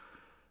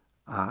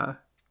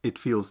it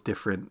feels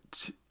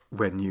different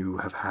when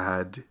you've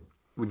had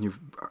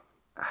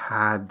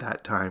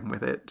that time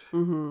with it.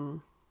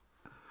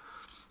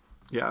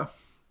 Yeah.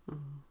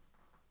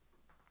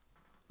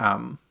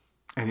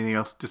 Anything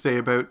else to say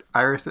about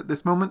Iris at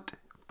this moment?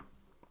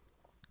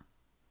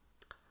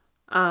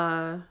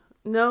 No,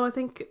 I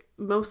think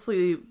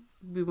mostly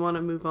we want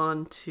to move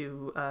on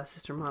to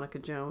Sister Monica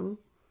Joan.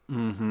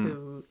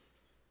 Who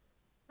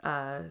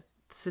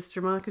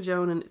Sister Monica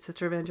Joan and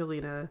Sister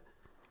Evangelina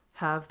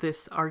have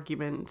this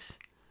argument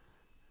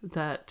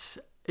that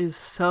is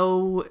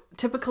so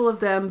typical of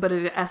them, but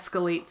it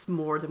escalates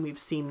more than we've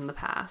seen in the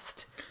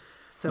past.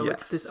 So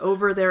it's this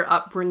over their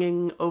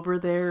upbringing, over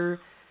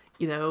their,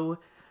 you know,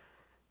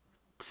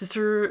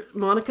 Sister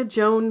Monica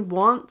Joan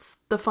wants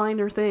the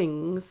finer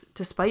things,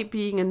 despite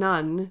being a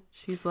nun.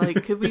 She's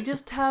like, could we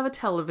just have a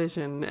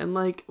television? And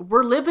like,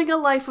 we're living a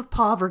life of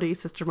poverty,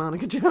 Sister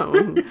Monica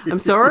Joan. I'm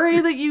sorry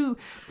that you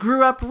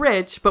grew up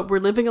rich, but we're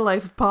living a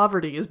life of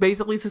poverty is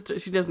basically Sister,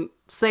 she doesn't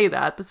say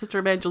that, but Sister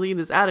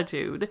Evangelina's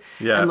attitude.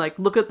 Yeah. And like,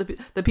 look at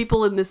the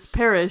people in this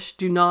parish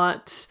do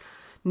not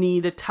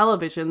need a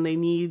television. They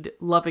need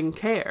loving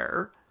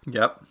care.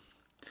 Yep.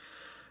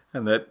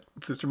 And that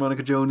Sister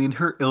Monica Joan, in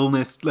her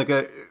illness, like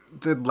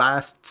the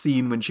last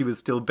scene when she was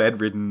still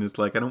bedridden, is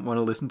like, I don't want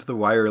to listen to the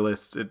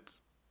wireless. It's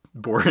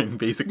boring,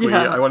 basically.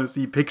 Yeah. I want to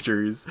see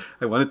pictures.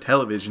 I want a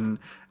television.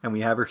 And we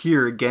have her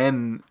here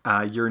again,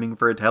 yearning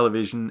for a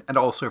television, and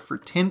also for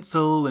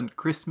tinsel and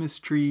Christmas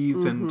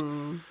trees.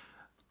 And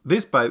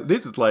this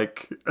is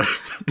like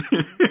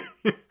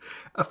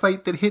a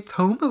fight that hits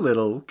home a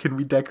little. Can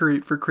we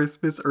decorate for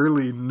Christmas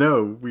early?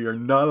 No, we are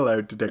not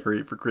allowed to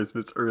decorate for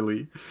Christmas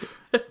early.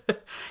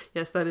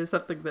 Yes, that is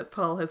something that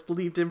Paul has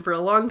believed in for a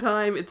long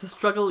time. It's a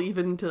struggle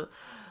even to,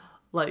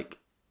 like,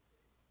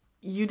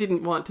 you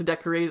didn't want to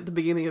decorate at the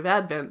beginning of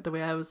Advent the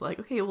way I was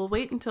like, okay, we'll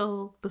wait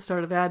until the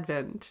start of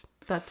Advent.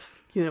 That's,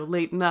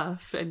 late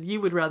enough. And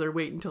you would rather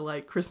wait until,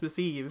 like, Christmas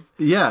Eve.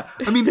 Yeah.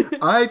 I mean,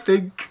 I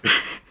think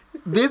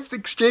this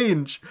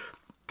exchange...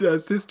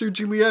 Sister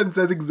Julienne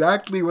says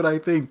exactly what I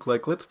think.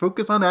 Like, let's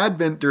focus on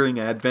Advent during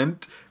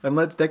Advent, and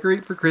let's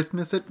decorate for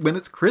Christmas when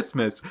it's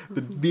Christmas.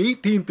 The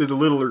 18th is a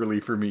little early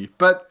for me,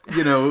 but,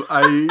 you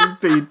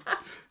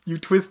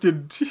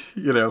twisted,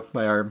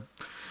 my arm.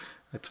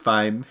 That's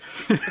fine.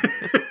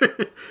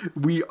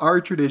 Our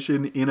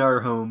tradition in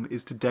our home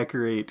is to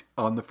decorate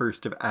on the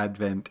 1st of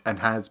Advent, and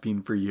has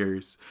been for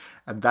years.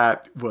 And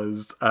that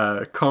was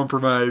a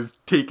compromise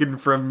taken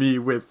from me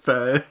with...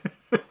 It's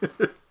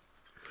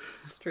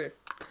true.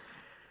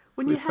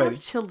 When you have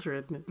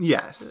children.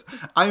 Yes.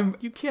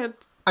 You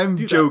can't I'm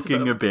do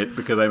joking a bit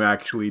because I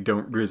actually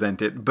don't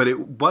resent it, but it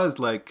was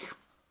like,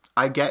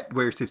 I get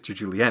where Sister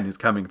Julienne is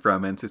coming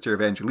from and Sister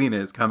Evangelina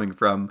is coming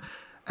from,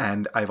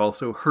 and I've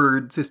also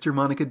heard Sister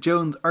Monica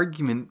Joan's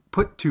argument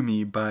put to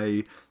me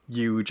by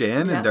you,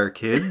 Jan, and our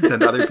kids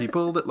and other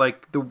people that,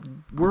 like, the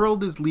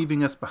world is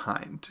leaving us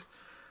behind.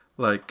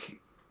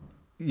 Like,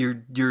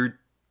 okay,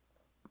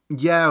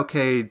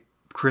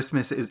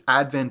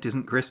 Advent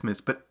isn't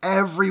Christmas, but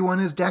everyone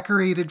is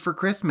decorated for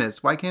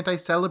Christmas. Why can't I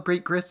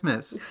celebrate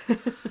Christmas?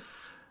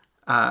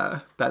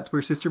 That's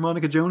where Sister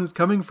Monica Joan is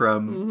coming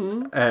from.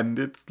 Mm-hmm. And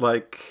it's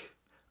like,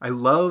 I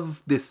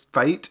love this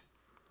fight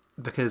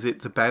because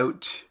it's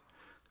about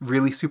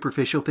really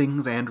superficial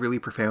things and really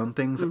profound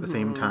things at the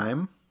same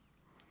time.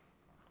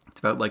 It's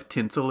about, like,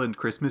 tinsel and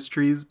Christmas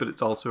trees, but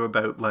it's also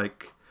about,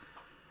 like,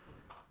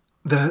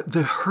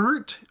 the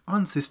hurt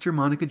on Sister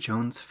Monica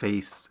Joan's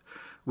face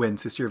when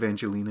Sister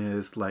Evangelina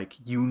is like,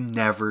 you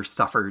never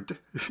suffered.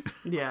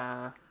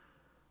 Yeah.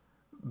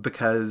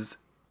 Because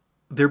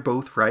they're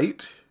both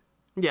right.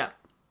 Yeah.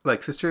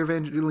 Like, Sister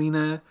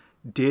Evangelina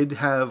did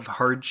have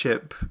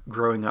hardship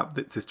growing up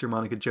that Sister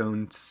Monica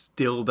Joan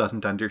still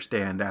doesn't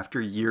understand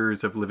after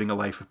years of living a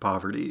life of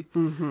poverty.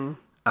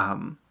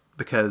 Mm-hmm.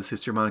 Because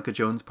Sister Monica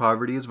Joan's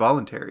poverty is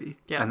voluntary.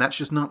 Yeah. And that's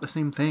just not the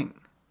same thing.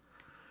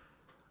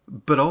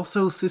 But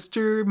also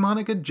Sister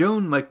Monica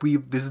Joan, like,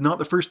 this is not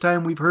the first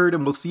time we've heard,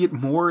 and we'll see it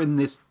more in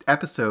this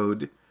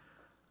episode.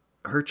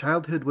 Her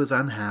childhood was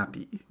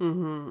unhappy.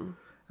 Mm-hmm.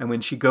 And when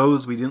she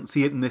goes, we didn't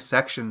see it in this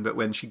section, but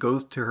when she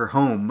goes to her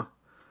home,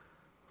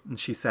 and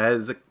she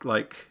says,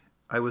 like,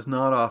 I was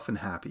not often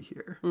happy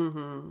here,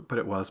 but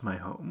it was my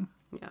home.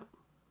 Yeah.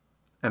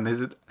 And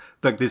this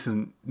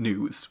isn't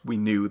news. We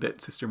knew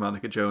that Sister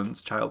Monica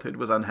Joan's childhood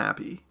was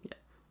unhappy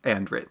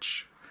and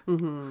rich.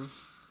 Mm-hmm.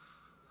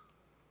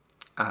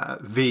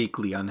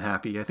 Vaguely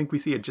unhappy. I think we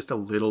see just a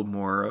little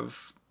more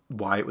of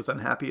why it was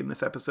unhappy in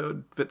this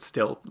episode, but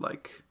still,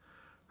 like,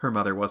 her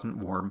mother wasn't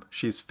warm.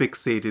 She's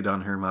fixated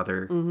on her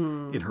mother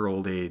in her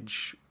old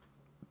age,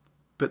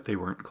 but they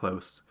weren't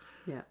close.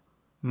 Yeah.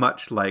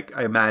 Much like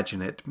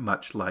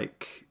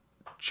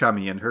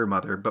Chummy and her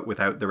mother, but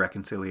without the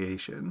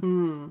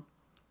reconciliation.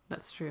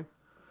 That's true.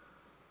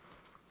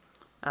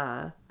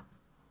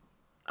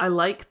 I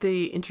like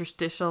the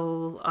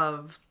interstitial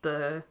of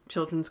the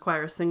children's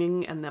choir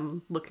singing and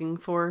them looking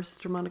for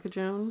Sister Monica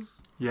Joan.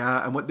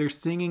 Yeah, and what they're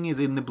singing is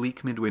in the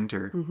bleak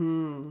midwinter.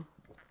 Mm-hmm.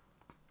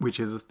 Which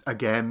is,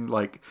 again,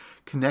 like,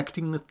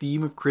 connecting the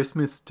theme of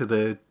Christmas to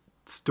the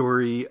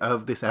story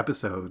of this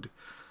episode.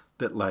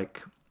 That,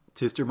 like,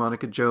 Sister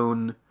Monica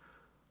Joan,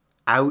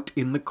 out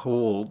in the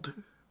cold,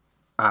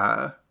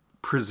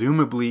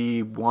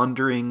 presumably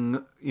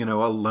wandering,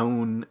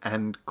 alone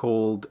and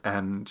cold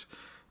and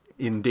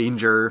in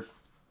danger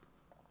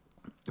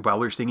while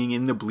we're singing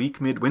in the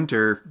bleak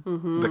midwinter,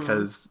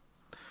 because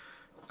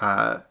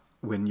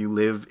when you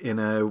live in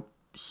a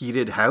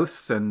heated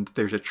house and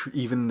there's a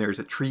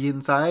tree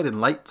inside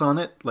and lights on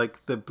it,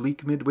 like, the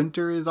bleak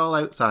midwinter is all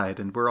outside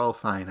and we're all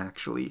fine,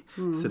 actually,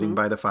 sitting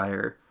by the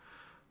fire.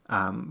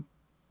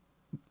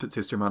 But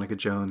Sister Monica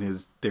Joan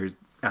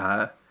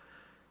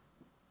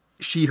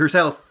she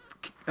herself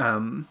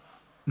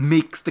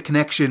makes the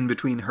connection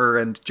between her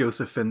and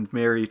Joseph and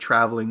Mary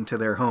traveling to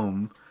their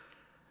home.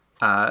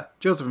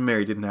 Joseph and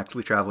Mary didn't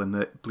actually travel in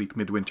the bleak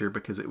midwinter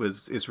because it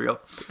was Israel.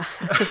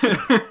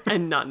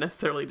 And not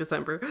necessarily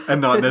December.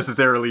 And not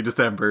necessarily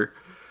December.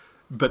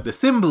 But the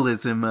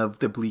symbolism of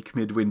the bleak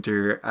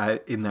midwinter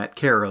in that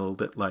carol,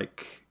 that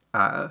like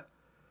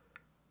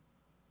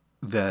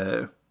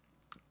the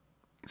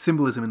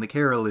symbolism in the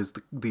carol is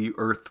the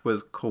earth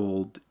was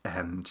cold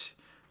and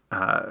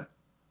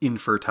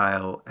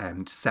infertile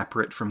and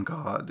separate from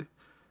God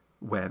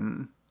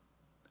when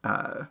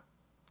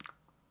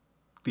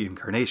the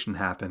incarnation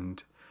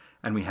happened,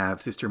 and we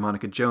have Sister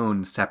Monica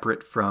Joan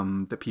separate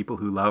from the people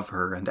who love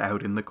her and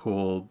out in the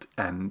cold,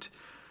 and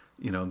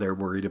they're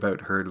worried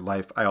about her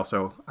life. I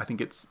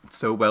think it's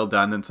so well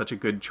done and such a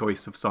good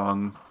choice of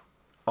song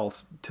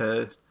also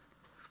to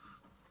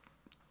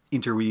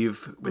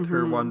interweave with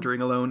her wandering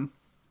alone.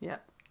 Yeah.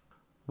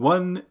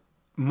 One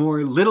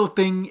more little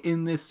thing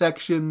in this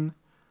section,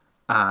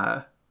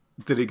 that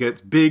it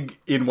gets big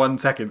in 1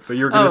 second. So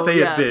you're going to say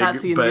it big,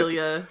 Patsy and but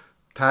Delia.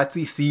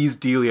 Patsy sees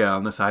Delia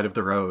on the side of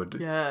the road.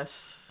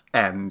 Yes.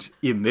 And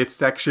in this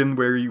section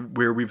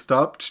where we've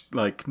stopped,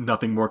 like,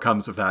 nothing more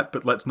comes of that.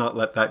 But let's not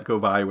let that go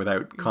by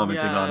without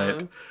commenting on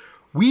it.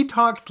 We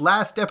talked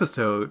last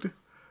episode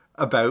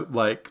about,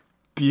 like,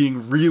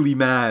 being really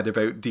mad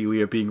about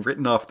Delia being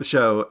written off the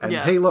show. And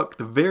hey, look,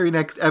 the very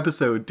next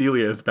episode,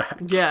 Delia is back.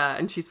 Yeah,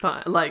 and she's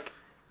fine. Like,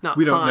 not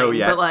we don't fine, know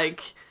yet. But,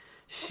 like,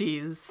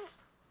 she's...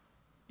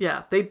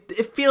 Yeah,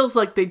 it feels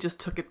like they just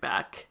took it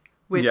back.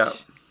 Which... Yeah.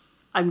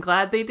 I'm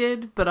glad they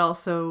did, but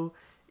also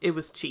it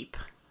was cheap.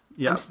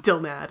 Yeah. I'm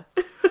still mad.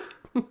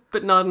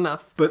 But not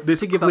enough to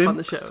give up on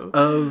the show.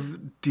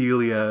 Of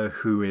Delia,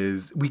 who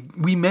is...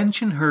 We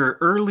mention her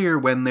earlier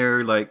when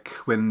they're like...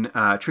 When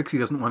Trixie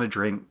doesn't want to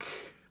drink.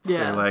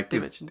 Yeah, they're like,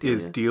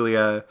 is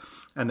Delia...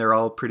 And they're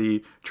all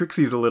pretty...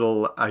 Trixie's a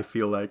little, I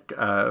feel like...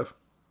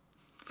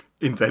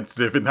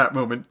 insensitive in that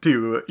moment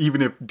too,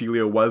 even if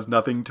Delia was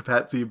nothing to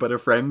Patsy but a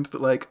friend. That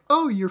like,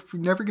 oh, you're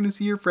never going to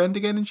see your friend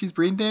again and she's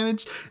brain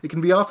damaged, it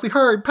can be awfully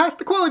hard past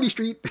the quality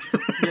street.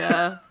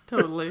 Yeah,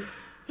 totally.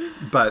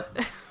 But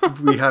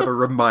we have a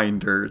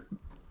reminder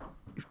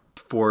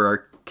for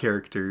our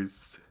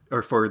characters,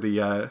 or for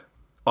the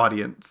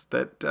audience,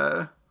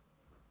 that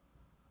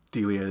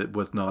Delia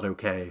was not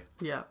okay.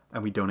 Yeah.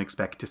 And we don't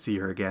expect to see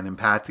her again, and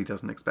Patsy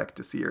doesn't expect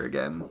to see her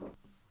again.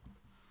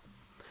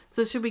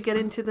 So should we get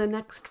into the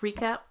next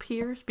recap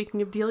here, speaking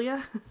of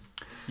Delia?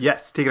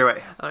 Yes, take it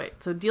away. All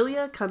right, so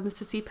Delia comes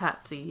to see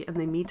Patsy, and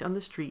they meet on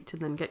the street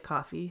and then get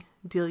coffee.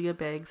 Delia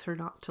begs her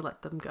not to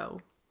let them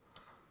go.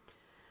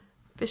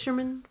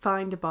 Fishermen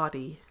find a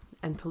body,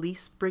 and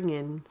police bring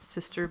in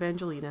Sister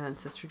Evangelina and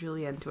Sister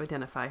Julienne to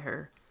identify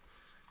her.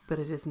 But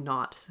it is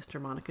not Sister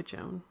Monica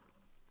Joan.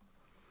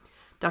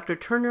 Dr.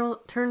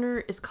 Turner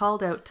is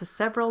called out to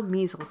several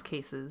measles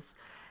cases,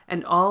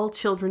 and all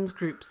children's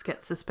groups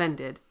get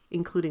suspended,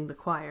 including the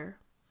choir.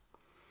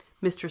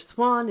 Mr.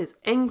 Swan is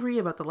angry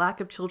about the lack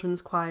of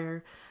children's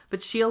choir,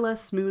 but Sheila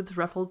smooths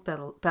ruffled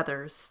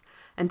feathers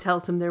and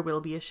tells him there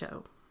will be a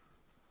show.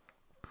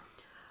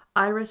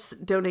 Iris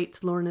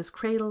donates Lorna's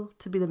cradle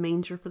to be the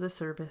manger for the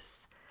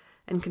service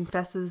and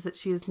confesses that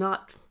she has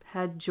not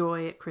had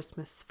joy at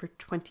Christmas for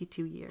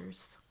 22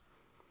 years.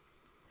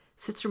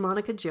 Sister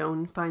Monica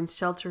Joan finds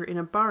shelter in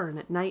a barn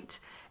at night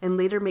and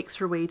later makes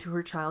her way to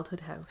her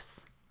childhood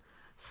house.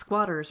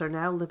 Squatters are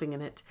now living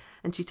in it,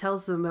 and she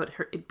tells them about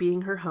it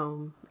being her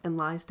home and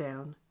lies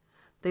down.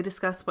 They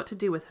discuss what to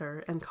do with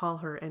her and call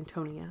her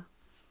Antonia.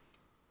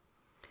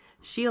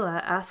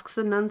 Sheila asks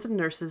the nuns and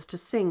nurses to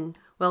sing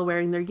while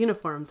wearing their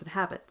uniforms and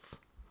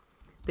habits.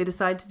 They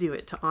decide to do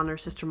it to honor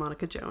Sister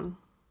Monica Joan.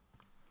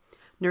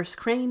 Nurse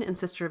Crane and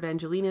Sister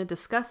Evangelina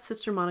discuss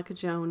Sister Monica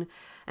Joan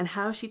and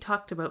how she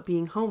talked about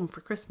being home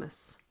for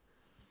Christmas.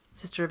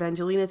 Sister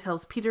Evangelina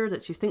tells Peter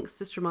that she thinks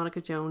Sister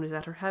Monica Joan is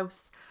at her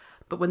house,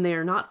 but when they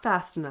are not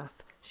fast enough,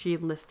 she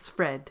enlists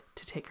Fred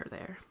to take her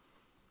there.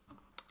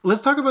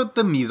 Let's talk about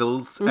the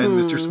measles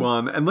and Mr.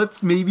 Swan, and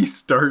let's maybe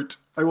start.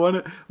 I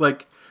want to,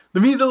 like,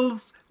 the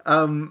measles,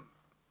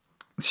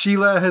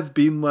 Sheila has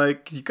been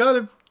like, you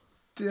gotta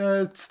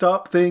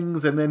stop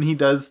things, and then he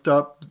does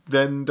stop,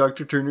 then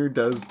Dr. Turner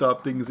does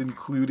stop things,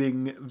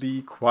 including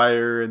the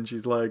choir, and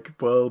she's like,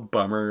 well,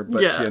 bummer, but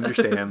she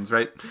understands,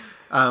 right?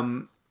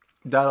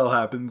 That all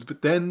happens,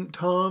 but then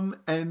Tom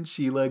and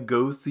Sheila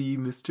go see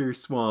Mr.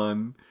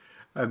 Swan,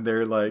 and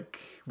they're like,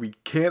 we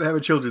can't have a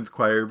children's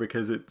choir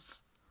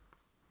because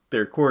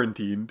they're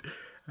quarantined.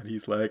 And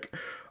he's like,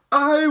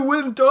 I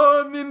went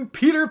on in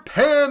Peter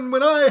Pan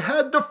when I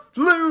had the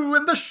flu,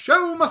 and the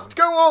show must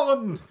go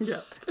on.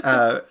 Yeah.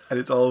 And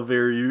it's all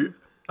very,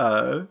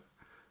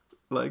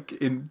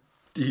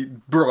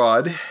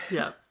 broad.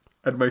 Yeah.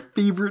 And my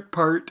favorite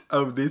part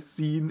of this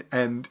scene,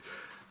 and,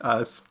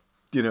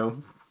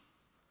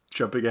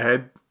 jumping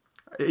ahead,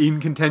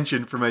 in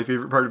contention for my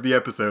favorite part of the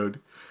episode,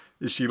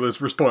 is Sheila's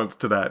response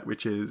to that,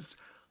 which is,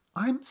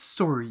 I'm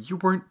sorry you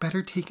weren't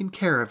better taken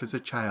care of as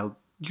a child.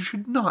 You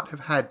should not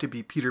have had to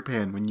be Peter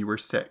Pan when you were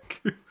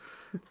sick.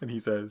 And he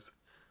says,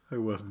 I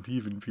wasn't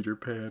even Peter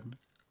Pan.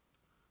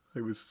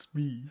 I was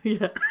Smee.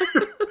 Yeah.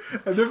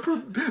 And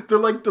the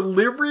like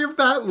delivery of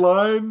that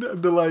line,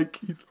 and the like,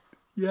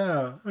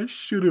 yeah, I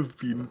should have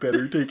been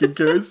better taken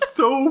care of. It's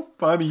so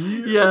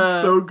funny. Yeah.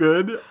 It's so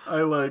good.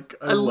 I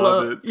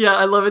love it. Yeah,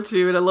 I love it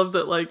too. And I love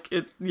that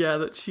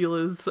that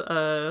Sheila's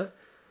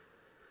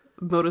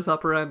modus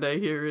operandi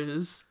here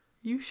is,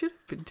 you should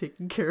have been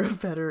taken care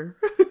of better.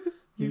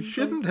 You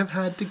shouldn't have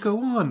had to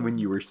go on when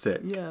you were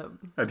sick. Yeah.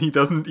 And he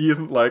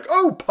isn't like,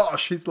 oh,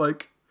 posh. He's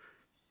like,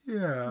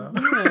 yeah.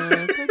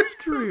 Yeah, that's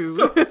true.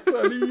 So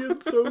funny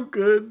and so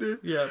good.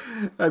 Yeah.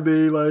 And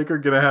they are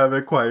gonna have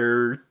a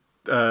choir,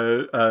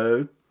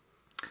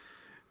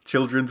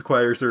 children's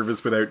choir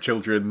service without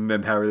children,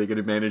 and how are they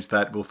gonna manage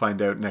that? We'll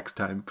find out next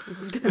time.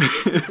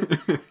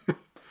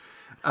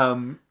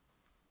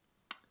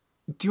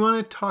 Do you want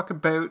to talk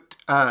about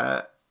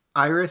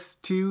Iris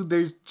too?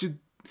 There's just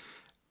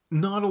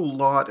not a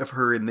lot of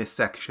her in this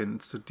section,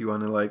 so do you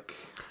want to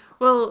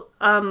Well,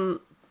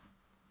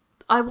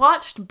 I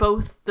watched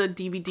both the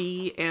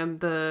DVD and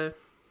the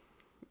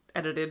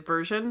edited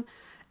version,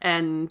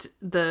 and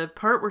the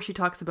part where she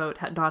talks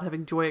about not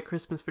having joy at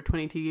Christmas for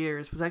 22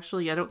 years was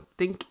actually, I don't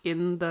think,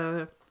 in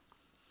the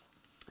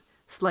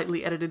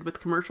slightly edited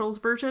with commercials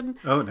version.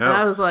 Oh, no. And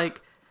I was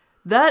like,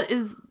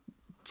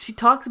 she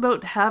talks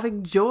about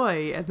having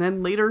joy, and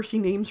then later she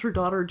names her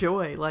daughter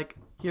Joy. Like,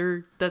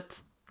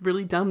 that's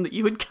really dumb that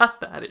you would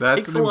cut that. It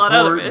takes a lot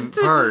out of it.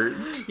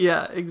 Part.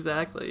 Yeah,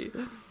 exactly.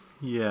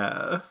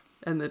 Yeah.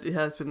 And that it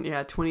has been,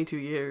 22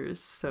 years,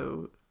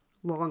 so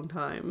long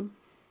time.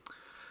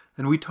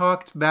 And we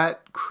talked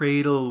about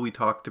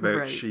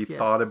Right, she yes.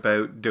 thought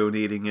about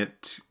donating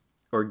it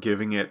or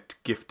gifting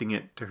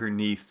it to her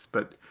niece,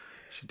 but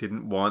she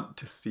didn't want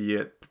to see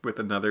it with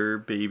another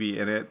baby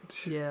in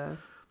it. Yeah.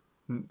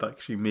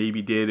 Like she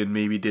maybe did and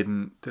maybe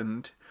didn't.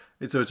 And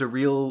so it's a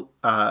real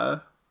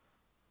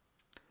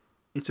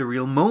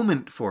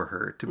moment for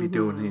her to be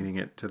donating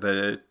it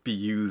to be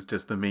used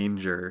as the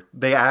manger.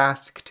 They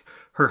asked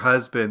her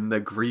husband, the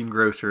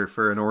greengrocer,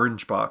 for an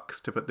orange box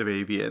to put the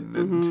baby in,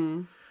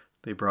 and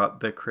they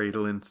brought the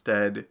cradle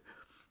instead.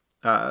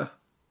 It's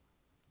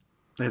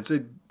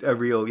it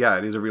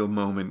is a real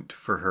moment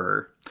for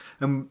her.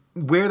 And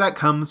where that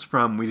comes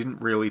from, we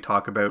didn't really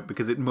talk about,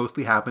 because it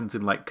mostly happens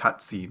in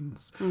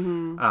cutscenes.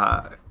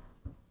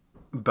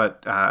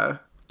 But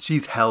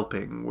she's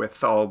helping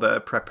with all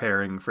the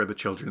preparing for the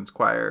children's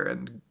choir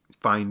and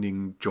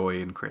finding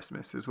joy in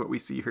Christmas is what we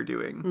see her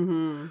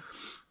doing.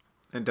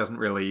 It doesn't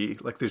really,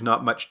 there's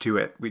not much to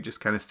it. We just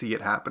kind of see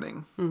it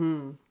happening.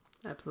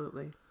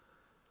 Absolutely.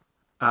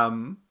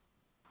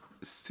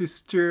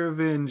 Sister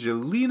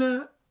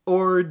Evangelina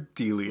or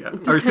Delia?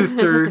 Or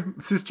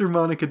Sister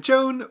Monica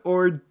Joan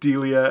or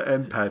Delia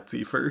and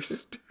Patsy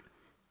first?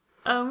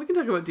 We can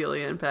talk about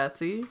Delia and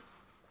Patsy.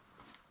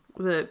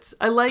 That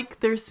I like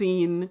their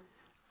scene,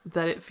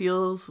 that it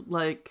feels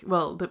like,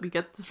 that we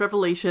get this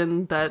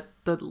revelation that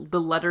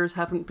the letters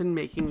haven't been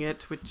making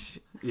it,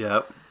 which...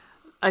 Yep.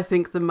 I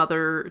think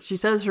she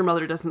says her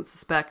mother doesn't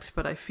suspect,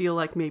 but I feel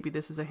like maybe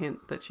this is a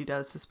hint that she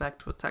does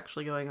suspect what's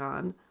actually going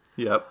on.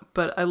 Yep.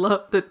 But I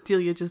love that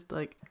Delia just,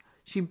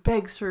 she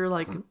begs her,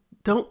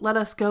 don't let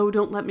us go,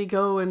 don't let me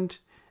go, and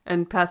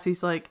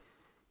Patsy's like,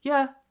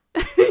 yeah.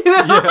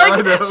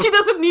 I know. She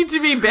doesn't need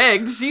to be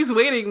begged. She's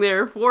waiting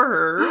there for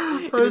her.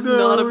 It's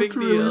not a big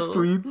deal. Really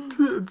sweet.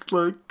 It's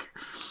like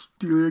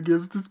Delia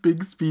gives this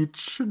big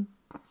speech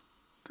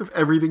of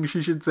everything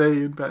she should say,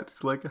 and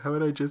Patsy's like, how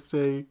would I just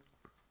say,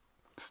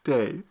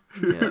 stay?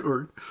 Yeah.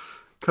 Or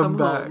come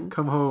back, home.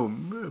 come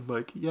home.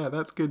 And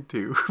that's good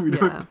too.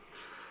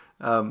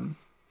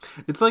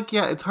 It's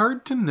it's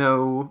hard to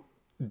know.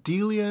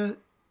 Delia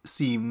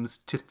seems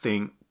to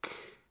think,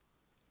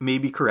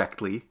 maybe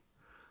correctly,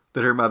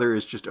 that her mother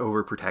is just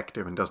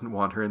overprotective and doesn't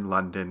want her in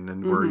London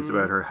and worries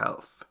about her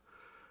health.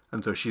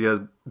 And so she does,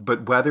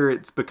 but whether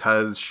it's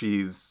because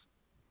she's,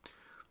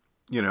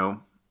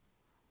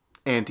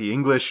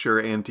 anti-English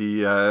or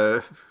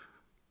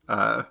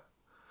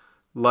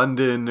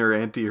anti-London or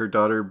anti her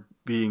daughter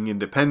being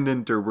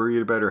independent or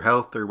worried about her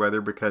health, or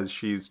whether because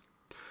she's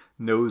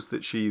knows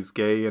that she's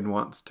gay and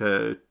wants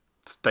to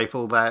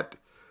stifle that,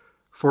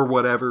 for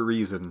whatever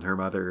reason, her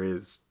mother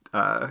is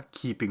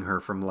keeping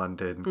her from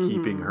London,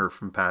 keeping her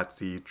from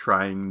Patsy,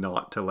 trying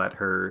not to let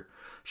her.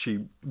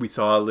 We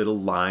saw a little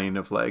line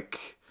of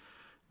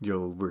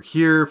we're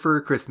here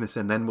for Christmas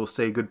and then we'll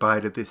say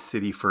goodbye to this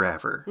city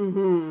forever.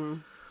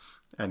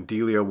 And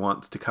Delia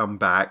wants to come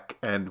back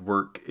and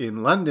work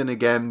in London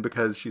again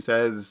because she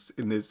says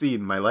in this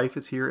scene, my life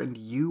is here and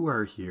you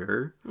are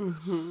here.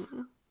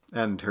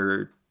 And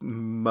her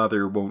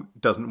mother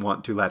doesn't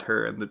want to let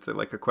her, and it's a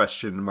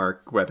question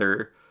mark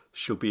whether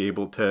she'll be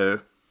able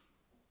to.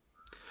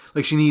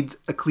 She needs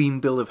a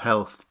clean bill of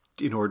health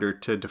in order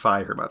to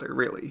defy her mother,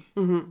 really.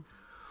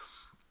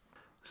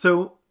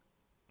 So,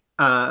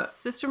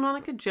 Sister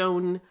Monica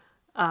Joan,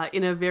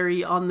 in a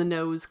very on the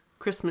nose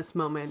Christmas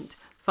moment,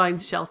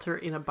 finds shelter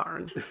in a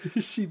barn.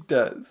 She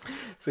does.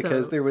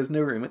 Because there was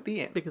no room at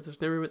the inn. Because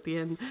there's no room at the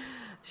inn.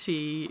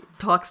 She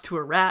talks to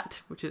a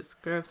rat, which is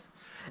gross.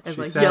 And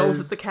She yells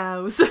says- at the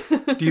cows.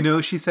 Do you know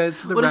what she says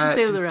to the What does she rat?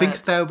 say to the rat?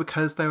 Thinkst thou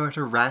because thou art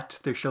a rat,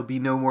 there shall be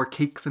no more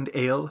cakes and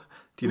ale?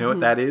 Do you know what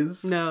that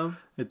is? No.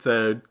 It's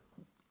a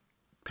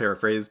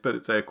paraphrase, but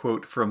it's a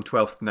quote from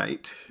Twelfth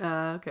Night.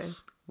 Okay.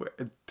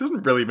 It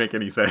doesn't really make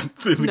any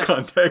sense in the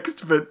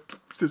context, but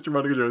Sister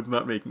Monica Joan's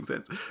not making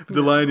sense. But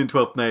the line in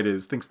Twelfth Night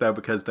is, Thinkst thou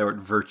because thou art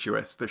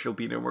virtuous, there shall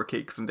be no more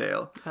cakes and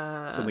ale.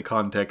 So in the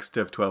context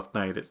of Twelfth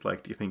Night, it's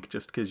like, do you think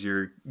just because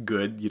you're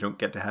good, you don't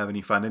get to have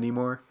any fun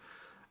anymore?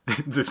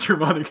 Sister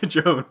Monica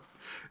Joan,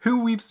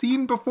 who we've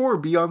seen before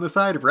be on the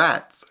side of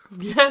rats,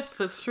 Yes,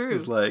 that's true.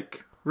 is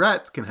like,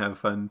 rats can have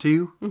fun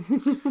too.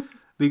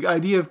 The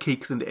idea of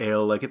cakes and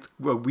ale, like, it's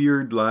a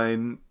weird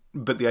line,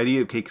 but the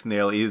idea of cakes and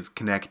ale is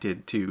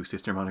connected to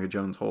Sister Monica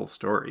Joan's whole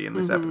story in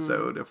this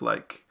episode of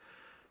like,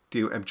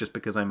 just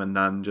because I'm a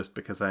nun, just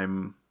because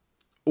I'm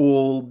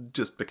old,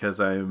 just because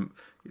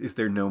is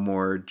there no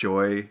more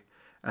joy?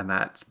 And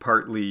that's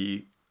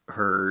partly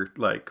her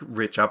like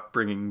rich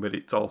upbringing, but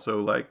it's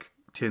also like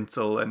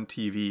tinsel and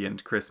TV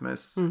and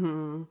Christmas.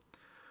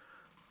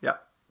 Yeah.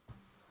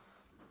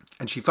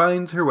 And she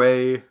finds her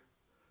way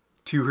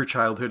to her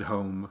childhood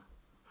home,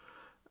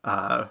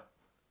 and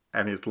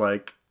is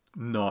like,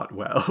 not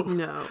well.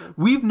 No.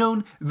 We've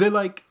known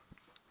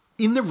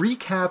in the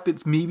recap,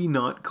 it's maybe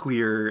not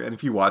clear, and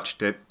if you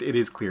watched it, it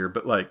is clear,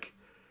 but like,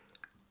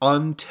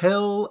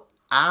 until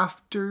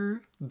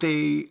after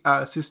they,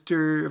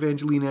 Sister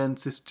Evangelina and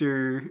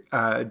Sister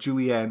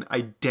Julianne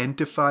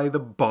identify the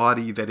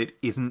body that it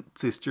isn't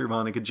Sister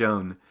Monica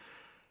Joan,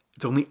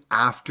 it's only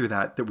after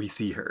that we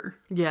see her.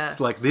 Yes. It's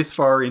like this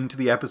far into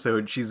the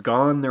episode, she's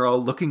gone, they're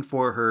all looking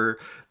for her,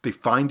 they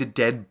find a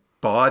dead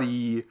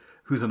body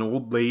who's an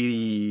old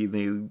lady,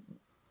 they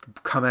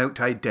come out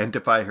to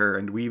identify her,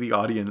 and we, the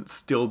audience,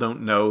 still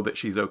don't know that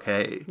she's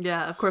okay.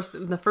 Yeah, of course,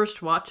 in the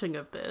first watching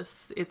of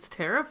this, it's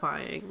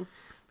terrifying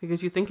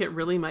because you think it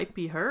really might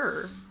be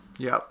her.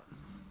 Yep.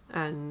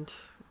 And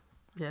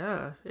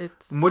yeah,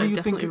 it's, What do I you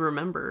definitely think,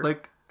 remember.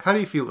 like, how do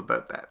you feel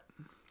about that?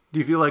 Do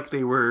you feel like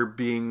they were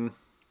being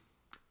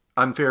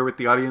unfair with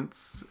the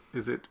audience?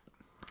 Is it...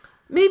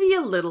 Maybe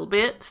a little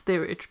bit. They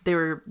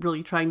were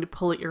really trying to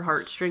pull at your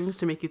heartstrings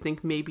to make you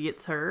think maybe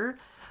it's her.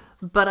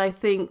 But I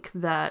think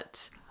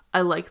that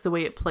I like the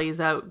way it plays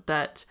out,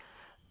 that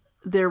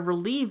they're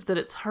relieved that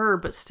it's her,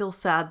 but still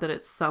sad that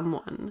it's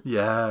someone.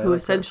 Yeah. Who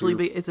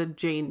essentially is a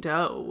Jane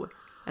Doe.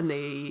 And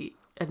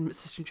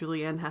Sister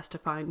Julianne has to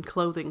find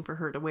clothing for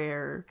her to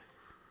wear.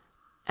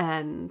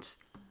 And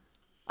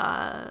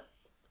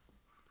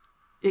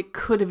it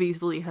could have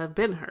easily have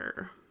been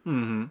her.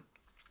 Mm-hmm.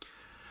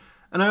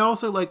 And I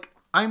also, like,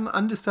 I'm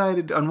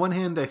undecided. On one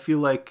hand, I feel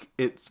like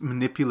it's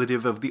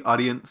manipulative of the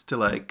audience to,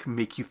 like,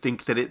 make you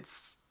think that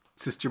it's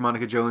Sister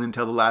Monica Joan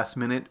until the last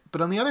minute.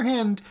 But on the other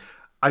hand,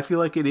 I feel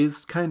like it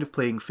is kind of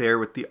playing fair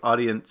with the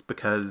audience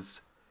because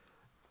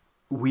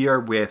we are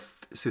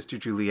with Sister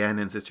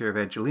Julianne and Sister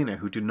Evangelina,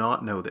 who do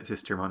not know that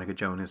Sister Monica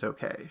Joan is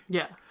okay.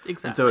 Yeah,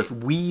 exactly. And so if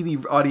we,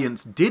 the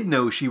audience, did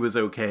know she was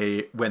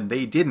okay when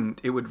they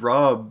didn't, it would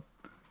rob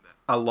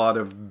a lot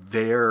of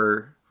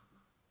their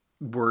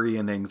worry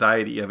and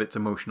anxiety of its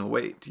emotional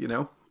weight, you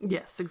know?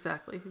 Yes,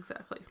 exactly.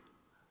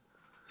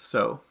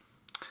 So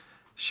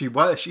she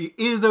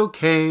is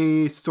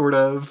okay, sort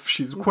of.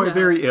 She's quite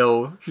very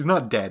ill. She's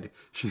not dead.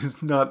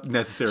 She's not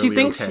necessarily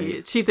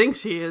okay. She thinks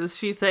she is.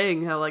 She's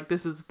saying how, like,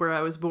 this is where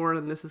I was born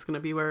and this is going to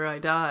be where I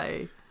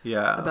die.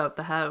 Yeah. About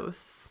the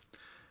house.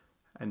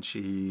 And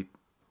she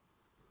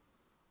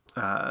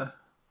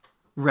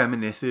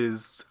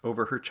reminisces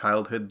over her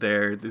childhood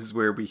there. This is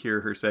where we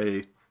hear her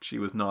say she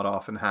was not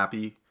often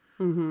happy.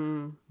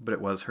 Mm-hmm. But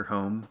it was her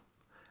home.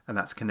 And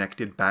that's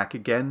connected back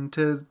again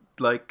to,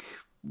 like,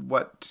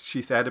 what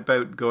she said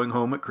about going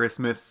home at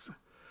Christmas.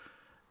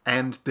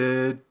 And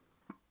the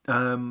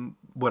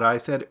what I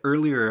said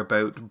earlier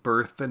about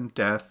birth and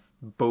death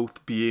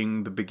both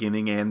being the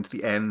beginning and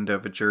the end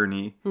of a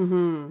journey.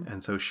 Mm-hmm.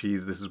 And so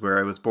this is where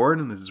I was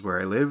born, and this is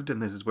where I lived,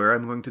 and this is where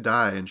I'm going to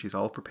die. And she's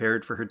all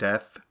prepared for her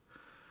death.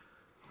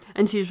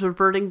 And she's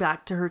reverting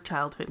back to her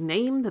childhood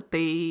name that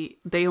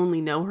they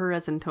only know her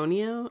as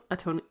Antonio.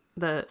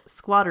 The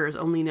squatters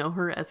only know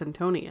her as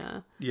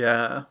Antonia.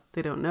 Yeah.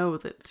 They don't know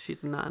that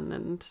she's a nun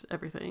and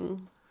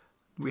everything.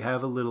 We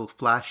have a little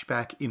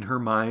flashback in her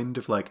mind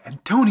of like,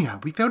 Antonia,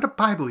 we found a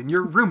Bible in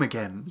your room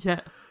again. Yeah.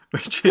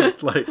 Which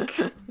is like,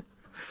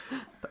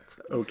 That's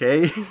funny.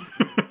 Okay.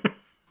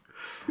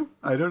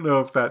 I don't know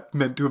if that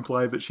meant to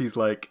imply that she's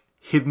like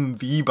hidden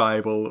the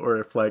Bible or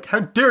if like, how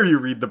dare you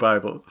read the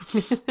Bible?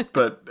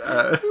 But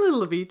a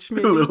little of each,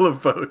 maybe. A little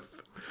of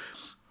both.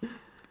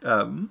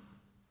 And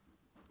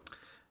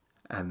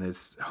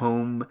this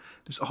home,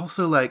 there's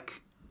also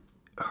like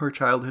her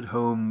childhood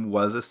home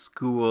was a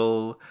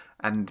school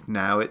and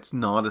now it's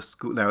not a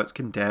school. Now it's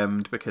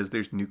condemned because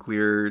there's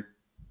nuclear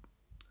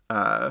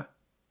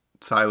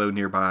silo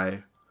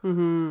nearby.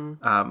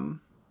 Mm-hmm.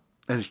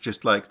 And it's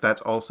just like,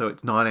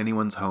 it's not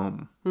anyone's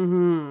home.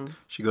 Mm-hmm.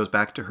 She goes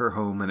back to her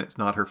home, and it's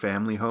not her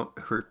family home.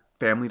 Her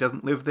family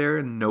doesn't live there,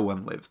 and no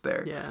one lives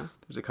there. Yeah.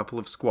 There's a couple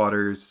of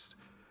squatters,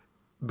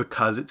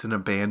 because it's an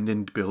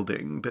abandoned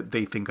building that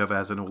they think of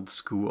as an old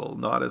school,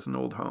 not as an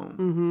old home.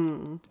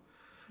 Mm-hmm.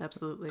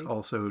 Absolutely. It's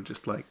also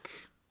just like...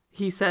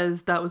 He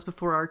says that was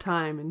before our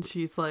time, and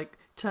she's like,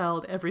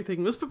 child,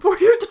 everything was before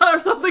your time,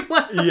 or something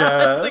like that.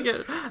 Yeah. I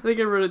think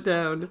I wrote it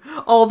down.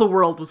 All the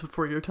world was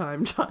before your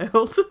time,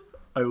 child.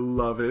 I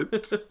love it.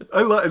 It's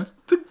a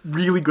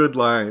really good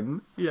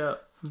line. Yeah.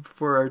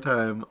 Before our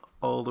time,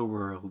 all the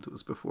world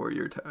was before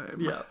your time.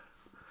 Yeah.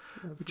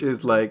 Which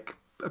is like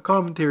a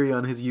commentary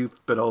on his youth,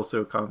 but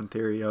also a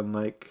commentary on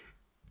like,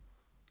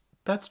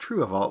 that's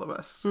true of all of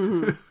us.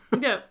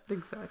 Mm-hmm. Yeah,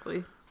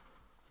 exactly.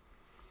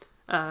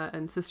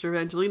 And Sister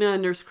Evangelina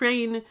and Nurse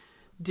Crane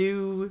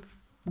do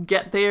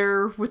get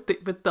there with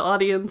the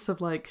audience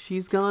of like,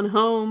 she's gone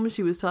home,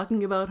 she was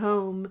talking about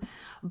home.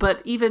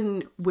 But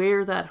even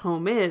where that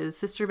home is,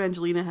 Sister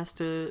Evangelina has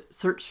to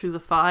search through the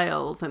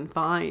files and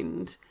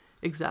find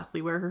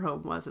exactly where her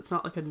home was. It's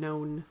not like a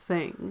known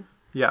thing.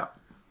 Yeah.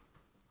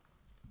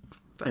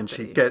 But and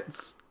she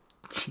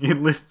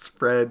enlists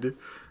Fred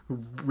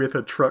with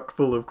a truck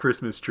full of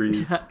Christmas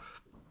trees.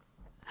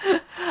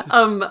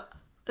 Yeah.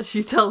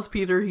 She tells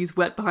Peter he's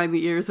wet behind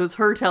the ears, so it's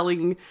her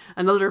telling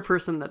another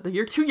person that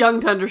you're too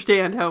young to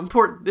understand how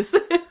important this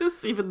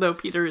is, even though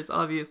Peter is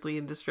obviously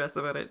in distress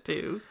about it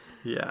too.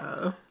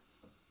 Yeah.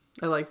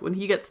 I like when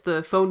he gets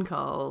the phone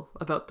call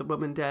about the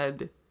woman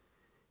dead,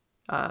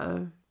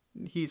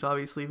 he's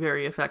obviously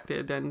very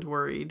affected and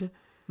worried.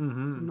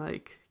 Mm-hmm.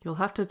 Like, you'll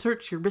have to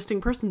search your missing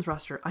persons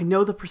roster. I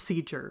know the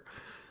procedure.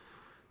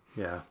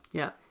 Yeah.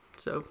 Yeah.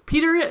 So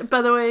Peter,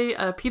 by the way,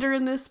 Peter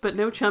in this, but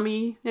no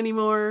Chummy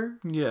anymore.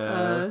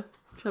 Yeah.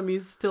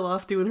 Chummy's still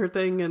off doing her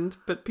thing,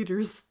 but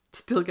Peter's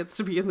still gets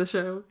to be in the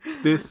show.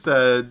 This,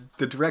 the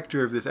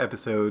director of this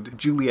episode,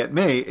 Juliet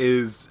May,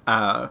 is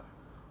one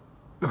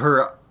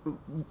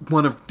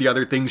of the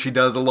other things she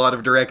does a lot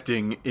of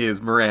directing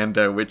is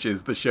Miranda, which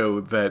is the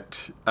show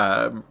that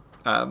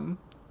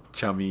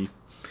Chummy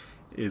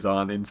is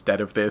on instead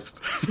of this.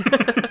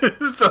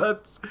 So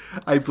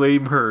I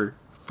blame her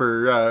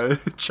for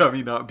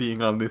Chummy not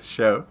being on this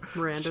show.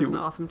 Miranda's an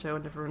awesome show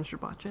and everyone should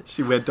watch it.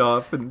 She went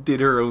off and did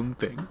her own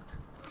thing.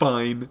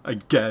 Fine, I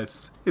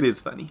guess. It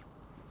is funny.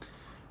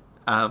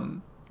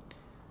 Should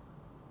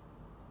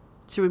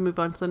we move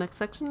on to the next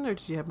section, or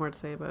did you have more to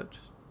say about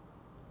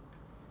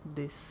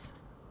this?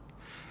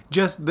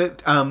 Just that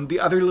the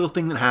other little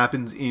thing that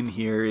happens in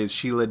here is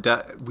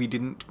Sheila, we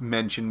didn't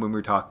mention when we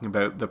were talking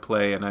about the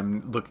play, and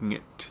I'm looking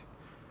at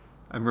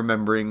your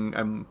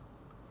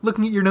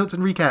notes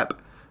and recap.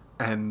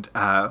 And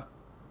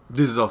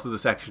this is also the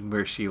section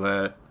where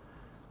Sheila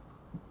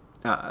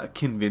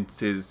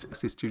convinces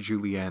Sister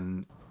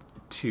Julienne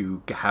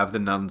to have the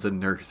nuns and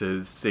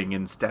nurses sing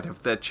instead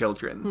of the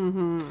children.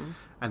 Mm-hmm.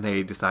 And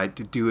they decide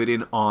to do it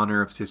in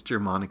honor of Sister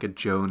Monica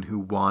Joan, who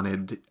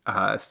wanted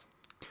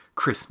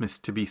Christmas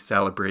to be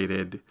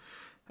celebrated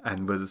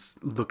and was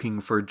looking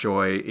for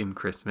joy in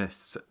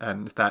Christmas.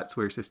 And that's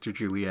how Sister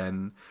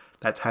Julienne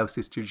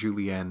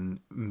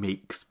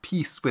makes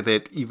peace with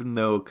it, even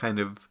though kind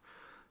of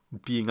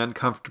being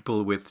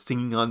uncomfortable with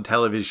singing on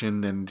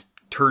television and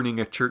turning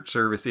a church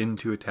service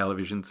into a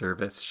television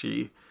service,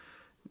 she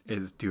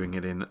is doing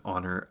it in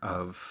honor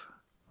of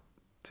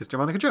Sister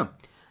Monica Joan.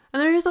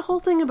 And there is a whole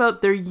thing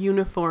about their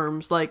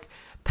uniforms. Like,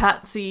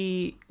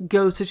 Patsy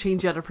goes to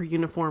change out of her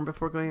uniform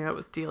before going out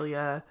with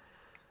Delia,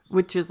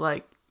 which is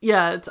like,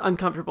 yeah, it's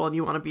uncomfortable and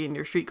you want to be in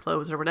your street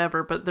clothes or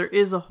whatever, but there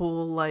is a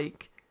whole,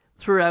 like,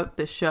 throughout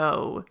the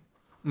show,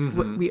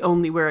 we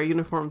only wear our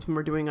uniforms when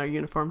we're doing our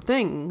uniform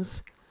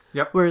things.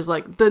 Yep. Whereas,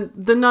 like, the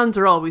nuns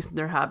are always in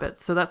their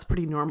habits, so that's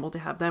pretty normal to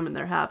have them in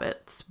their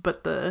habits.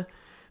 But the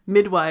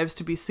midwives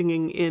to be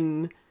singing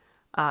in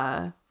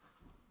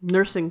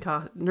nursing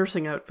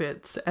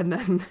outfits, and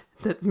then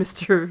that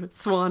Mr.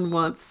 Swan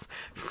wants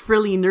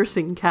frilly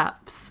nursing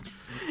caps.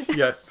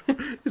 Yes.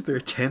 Is there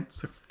a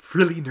chance of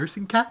frilly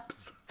nursing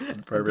caps?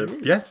 Barbara,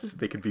 yes,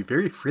 they could be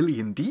very frilly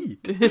indeed.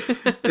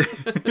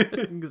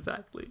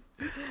 Exactly.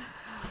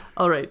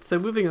 All right, so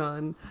moving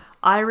on.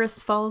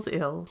 Iris falls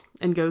ill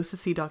and goes to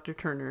see Dr.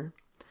 Turner.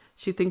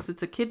 She thinks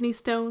it's a kidney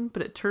stone,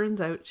 but it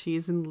turns out she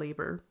is in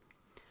labor.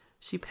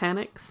 She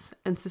panics,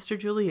 and Sister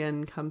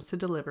Julienne comes to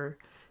deliver,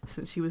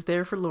 since she was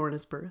there for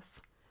Lorna's birth.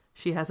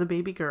 She has a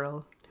baby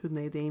girl, whom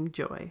they named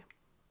Joy.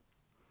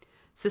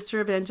 Sister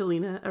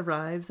Evangelina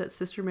arrives at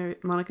Sister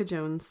Monica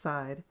Joan's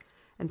side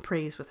and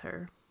prays with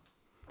her.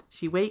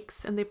 She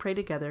wakes, and they pray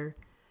together.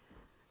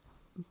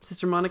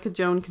 Sister Monica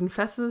Joan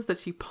confesses that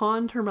she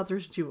pawned her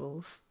mother's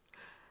jewels,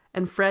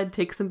 and Fred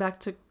takes them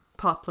back to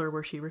Poplar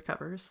where she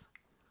recovers.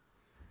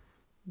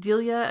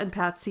 Delia and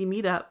Patsy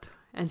meet up,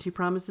 and she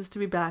promises to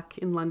be back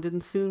in London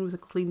soon with a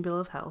clean bill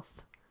of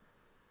health.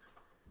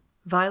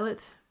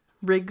 Violet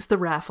rigs the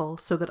raffle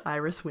so that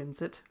Iris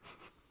wins it.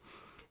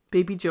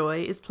 Baby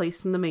Joy is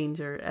placed in the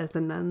manger as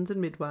the nuns and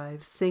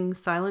midwives sing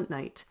Silent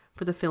Night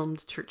for the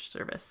filmed church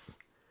service.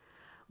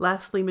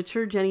 Lastly,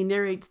 mature Jenny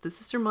narrates that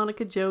Sister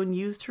Monica Joan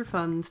used her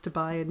funds to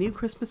buy a new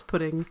Christmas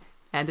pudding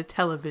and a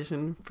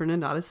television for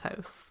Nonna's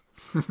house.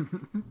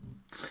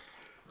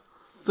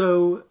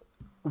 So,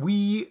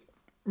 we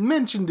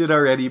mentioned it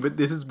already, but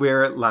this is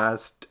where at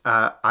last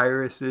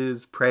Iris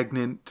is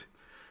pregnant.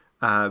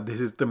 This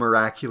is the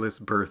miraculous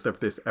birth of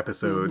this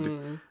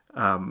episode.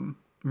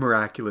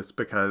 Miraculous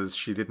because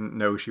she didn't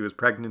know she was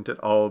pregnant at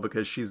all,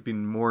 because she's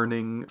been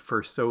mourning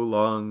for so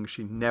long.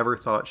 She never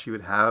thought she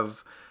would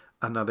have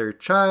another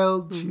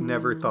child. She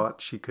never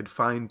thought she could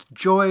find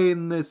joy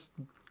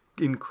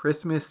in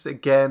Christmas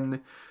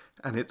again.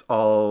 And it's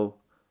all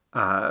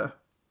kind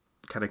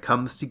of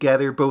comes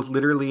together both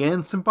literally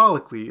and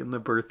symbolically in the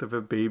birth of a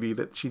baby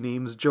that she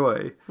names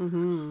Joy.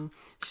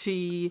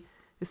 She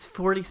is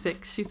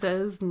 46, she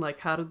says, and like,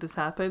 how did this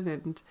happen?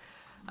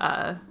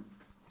 And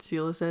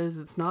Sheila says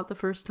it's not the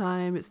first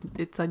time.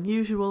 It's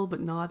unusual, but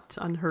not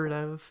unheard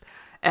of.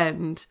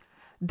 And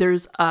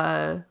there's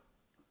a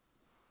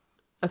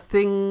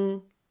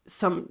thing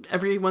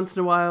every once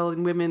in a while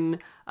in women,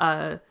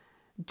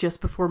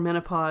 just before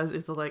menopause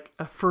is like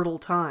a fertile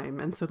time,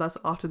 and so that's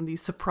often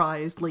these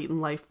surprised late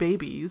in life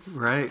babies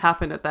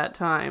happen at that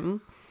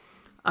time.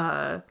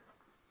 And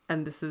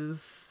this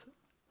is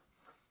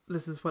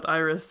what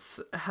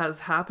Iris has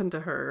happened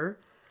to her.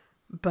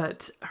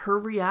 But her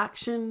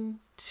reaction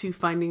to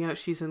finding out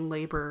she's in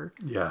labor,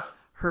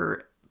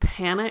 her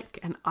panic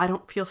and I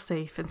don't feel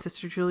safe, and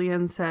Sister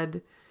Julienne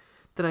said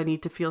that I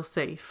need to feel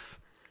safe,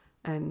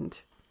 and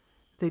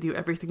they do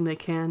everything they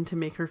can to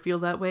make her feel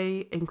that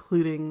way,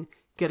 including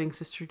getting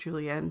Sister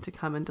Julienne to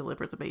come and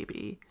deliver the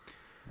baby,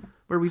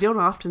 where we don't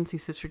often see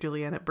Sister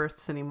Julienne at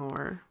births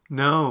anymore.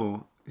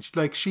 No,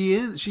 like she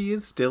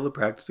is still a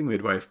practicing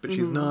midwife, but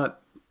she's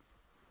not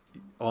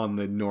on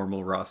the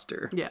normal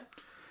roster.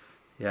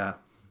 Yeah.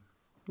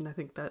 And I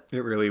think that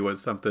it really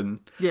was something.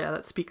 Yeah,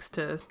 that speaks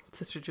to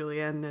Sister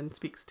Julienne and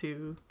speaks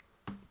to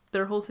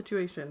their whole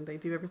situation. They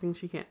do everything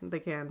they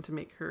can to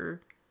make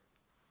her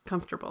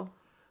comfortable.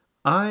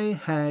 I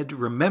had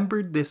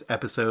remembered this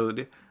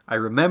episode. I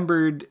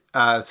remembered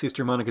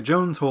Sister Monica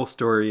Joan's whole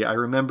story. I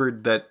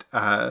remembered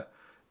that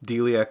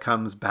Delia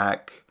comes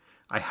back.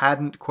 I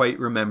hadn't quite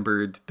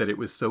remembered that it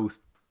was so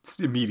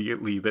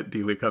immediately that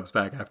Delia comes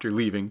back after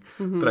leaving.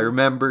 But I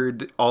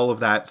remembered all of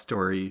that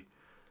story.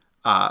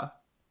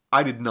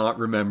 I did not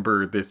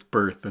remember this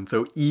birth. And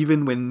so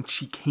even when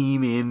she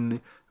came in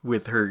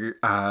with her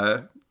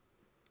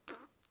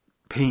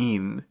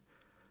pain,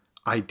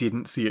 I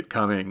didn't see it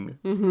coming.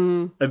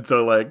 And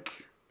so,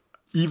 like,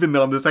 even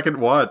on the second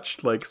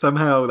watch, like,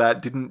 somehow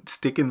that didn't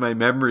stick in my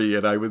memory,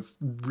 and I was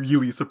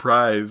really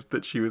surprised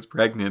that she was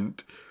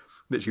pregnant,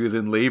 that she was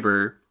in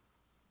labor.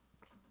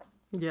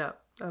 Yeah,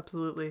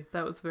 absolutely.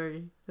 That was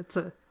it's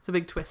a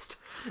big twist.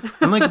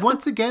 And, like,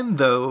 once again,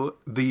 though,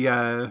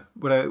 the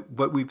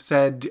what we've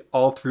said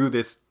all through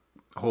this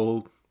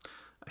whole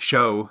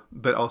show,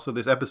 but also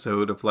this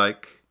episode of,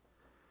 like,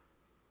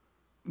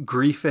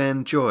 grief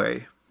and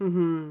joy.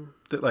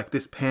 That, like,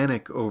 this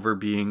panic over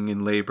being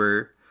in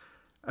labor,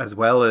 as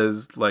well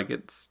as, like,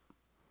 it's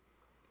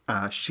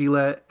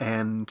Sheila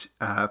and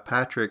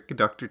Patrick,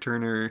 Dr.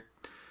 Turner,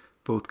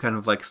 both kind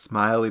of, like,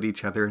 smile at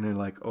each other and they're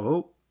like,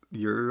 oh,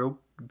 you're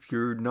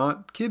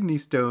not kidney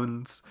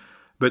stones.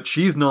 But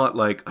she's not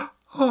like,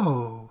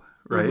 oh,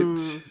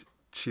 right?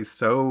 She's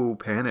so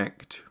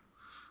panicked.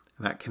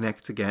 And that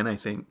connects again, I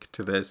think,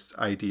 to this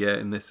idea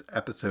in this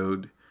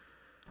episode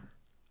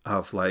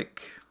of,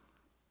 like,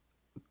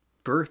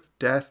 birth,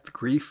 death,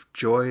 grief,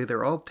 joy,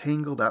 they're all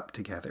tangled up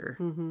together.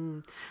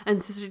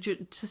 And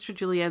Sister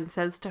Julienne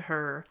says to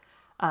her,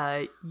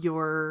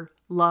 your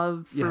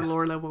love for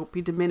Lorna won't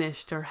be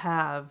diminished or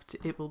halved,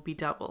 it will be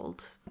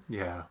doubled.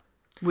 Yeah.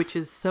 Which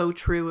is so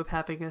true of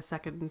having a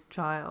second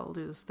child,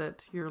 is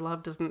that your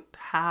love doesn't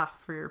half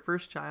for your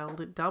first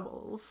child, it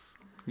doubles.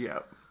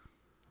 Yeah.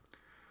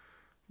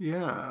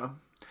 Yeah.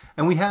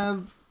 And we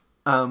have...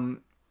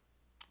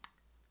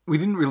 we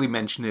didn't really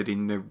mention it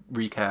in the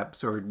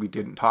recaps, or we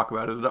didn't talk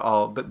about it at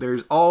all, but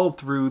there's all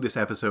through this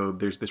episode,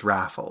 there's this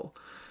raffle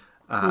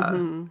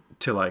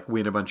to, like,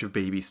 win a bunch of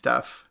baby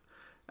stuff.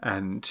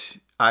 And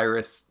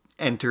Iris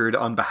entered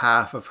on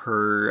behalf of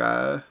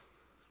her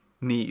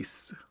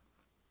niece,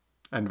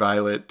 and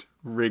Violet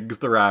rigs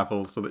the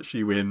raffle so that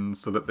she wins,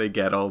 so that they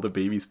get all the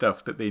baby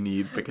stuff that they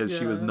need, because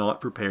she was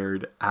not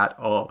prepared at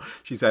all.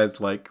 She says,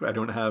 like, I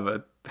don't have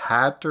a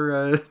hat or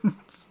a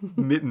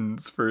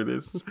mittens for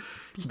this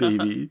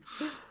baby.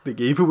 They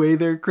gave away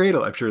their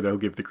cradle. I'm sure they'll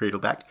give the cradle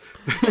back.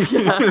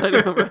 Yeah, I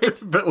know, right?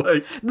 But,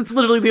 like, that's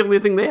literally the only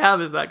thing they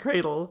have is that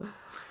cradle.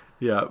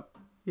 Yeah.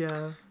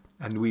 Yeah.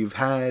 And we've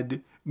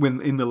had,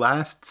 when in the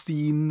last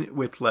scene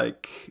with,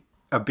 like,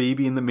 a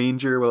baby in the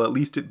manger, well, at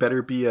least it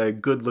better be a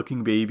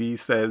good-looking baby,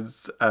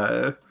 says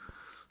Mr.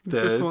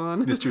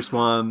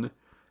 Swan.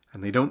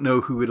 And they don't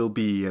know who it'll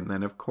be. And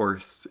then, of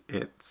course,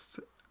 it's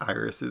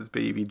Iris's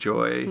baby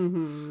Joy.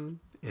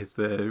 Is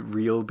the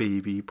real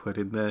baby put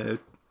in the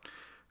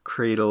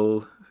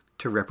cradle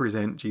to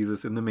represent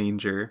Jesus in the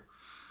manger.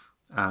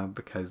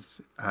 Because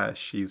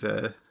she's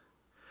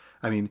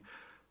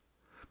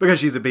because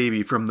she's a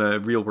baby from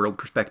the real world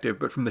perspective,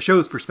 but from the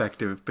show's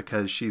perspective,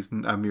 because she's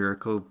a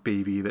miracle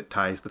baby that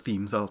ties the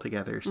themes all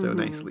together so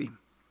nicely.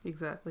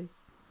 Exactly.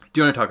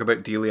 Do you want to talk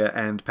about Delia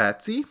and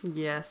Patsy?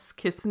 Yes,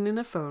 kissing in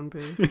a phone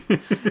booth.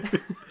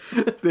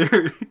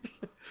 They're...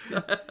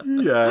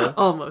 Yeah.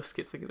 Almost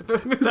kissing in a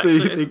phone booth,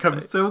 actually, They come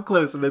so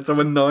close, and then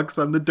someone knocks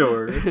on the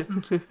door.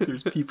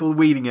 There's people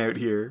waiting out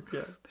here.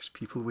 Yeah. There's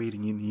people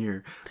waiting in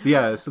here.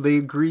 Yeah, so they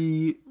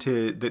agree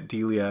that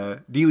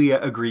Delia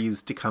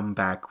agrees to come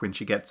back when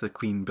she gets a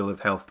clean bill of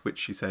health, which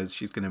she says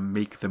she's going to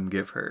make them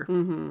give her.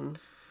 Mm-hmm.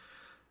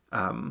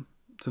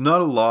 So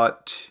not a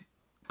lot,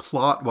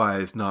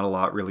 plot-wise, not a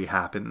lot really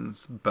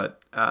happens,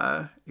 but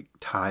it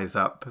ties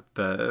up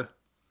the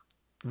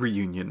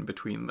reunion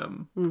between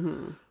them.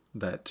 Mm-hmm.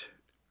 That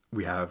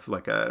we have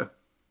like a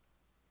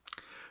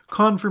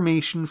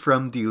confirmation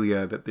from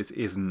Delia that this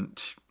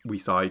isn't we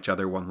saw each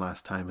other one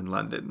last time in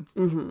London.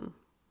 Mm-hmm.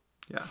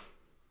 Yeah.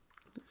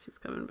 She's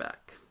coming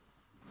back.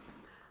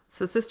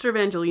 So Sister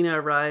Evangelina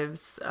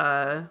arrives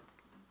and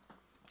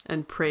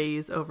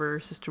prays over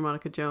Sister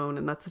Monica Joan,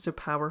 and that's such a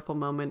powerful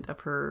moment of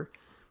her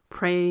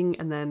praying,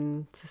 and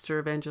then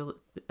Sister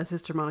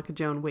Monica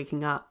Joan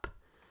waking up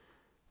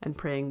and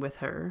praying with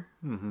her.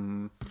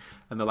 Mm-hmm.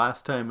 And the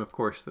last time, of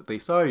course, that they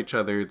saw each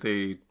other,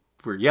 they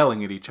were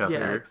yelling at each other.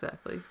 Yeah,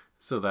 exactly.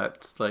 So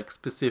that's like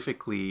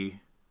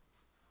specifically,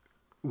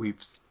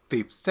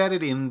 they've said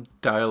it in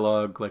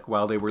dialogue, like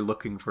while they were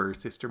looking for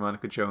Sister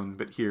Monica Joan,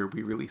 but here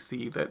we really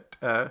see that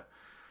the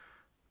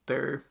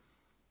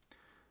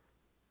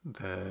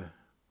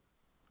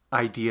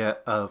idea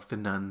of the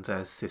nuns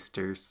as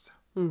sisters.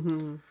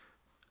 Mm-hmm.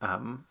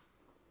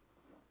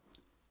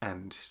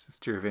 And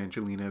Sister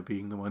Evangelina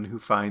being the one who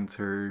finds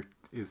her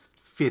is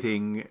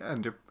fitting,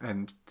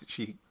 and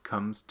she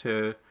comes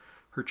to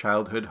her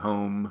childhood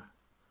home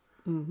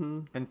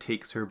and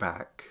takes her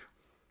back.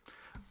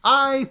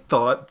 I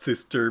thought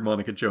Sister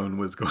Monica Joan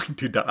was going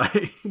to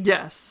die.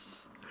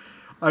 Yes.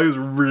 I was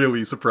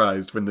really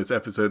surprised when this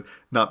episode,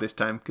 not this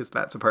time, because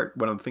that's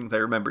one of the things I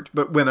remembered,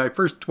 but when I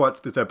first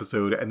watched this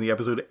episode and the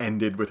episode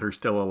ended with her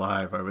still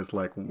alive, I was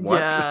like,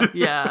 what?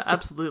 Yeah,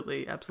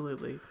 absolutely,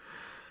 absolutely.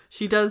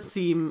 She does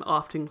seem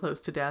often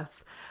close to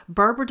death.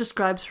 Barbara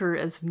describes her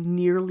as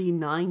nearly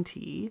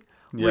 90,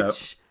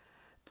 which,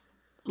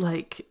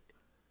 like,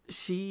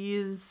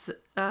 she's,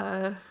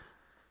 yeah.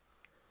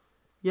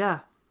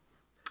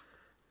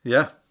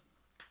 Yeah.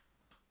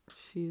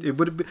 She's,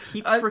 been,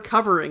 keeps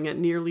recovering at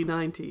nearly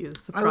 90 is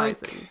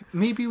surprising.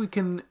 Maybe we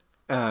can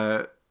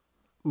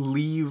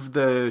leave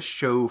the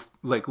show,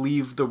 like,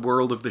 leave the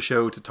world of the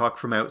show to talk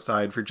from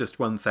outside for just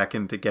 1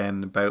 second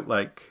again about,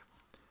 like,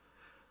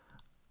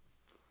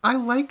 I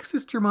like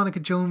Sister Monica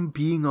Joan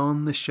being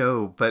on the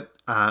show, but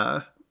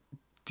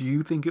do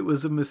you think it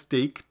was a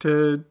mistake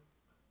to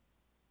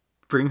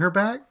bring her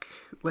back?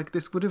 Like,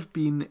 this would have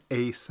been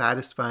a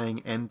satisfying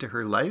end to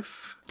her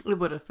life. It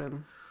would have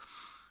been.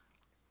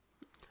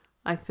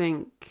 I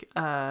think,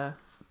 I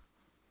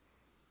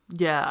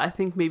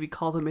think maybe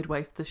Call the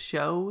Midwife, the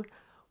show,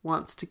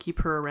 wants to keep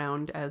her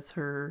around as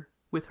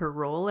with her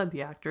role and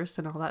the actress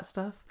and all that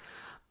stuff.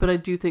 But I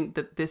do think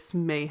that this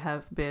may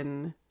have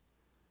been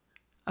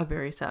a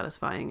very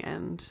satisfying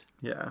end.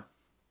 Yeah.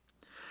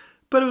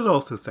 But it was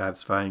also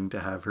satisfying to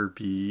have her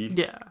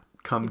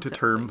come to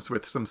terms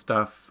with some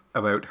stuff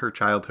about her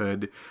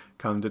childhood,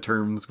 come to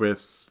terms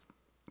with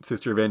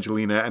Sister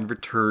Evangelina, and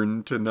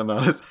return to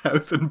Nanana's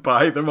house and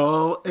buy them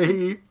all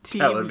a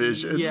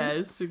television.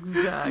 Yes,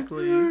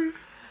 exactly.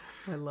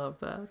 I love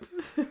that.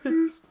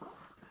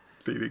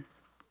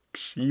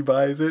 She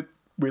buys it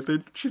with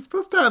it. She's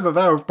supposed to have a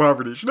vow of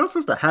poverty. She's not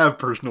supposed to have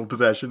personal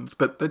possessions,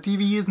 but the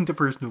TV isn't a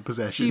personal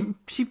possession.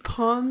 She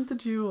pawned the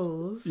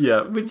jewels.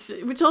 Yeah.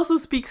 Which also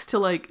speaks to,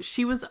 like,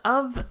 she was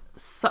of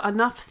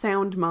enough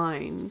sound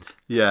mind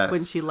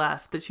when she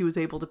left that she was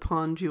able to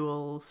pawn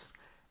jewels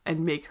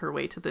and make her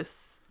way to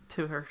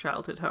her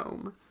childhood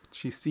home.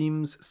 She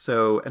seems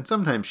so, and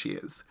sometimes she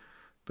is,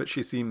 but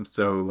she seems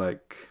so,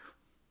 like,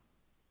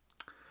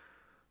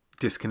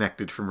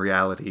 disconnected from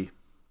reality.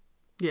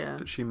 Yeah.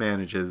 But she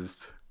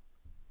manages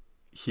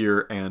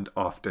here and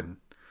often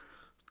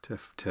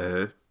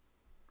to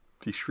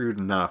be shrewd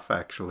enough,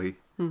 actually.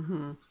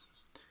 Mm-hmm.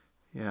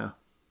 Yeah.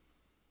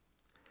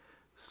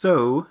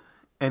 So,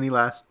 any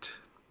last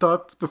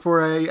thoughts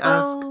before I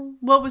ask?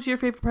 What was your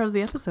favorite part of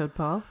the episode,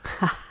 Paul?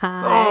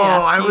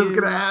 I was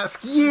going to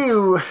ask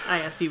you. I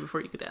asked you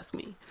before you could ask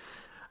me.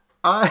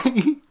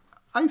 I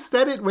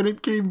said it when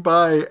it came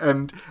by,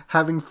 and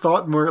having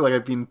thought more, like,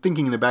 I've been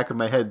thinking in the back of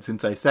my head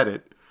since I said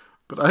it.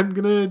 But I'm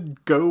gonna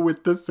go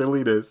with the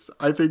silliness.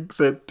 I think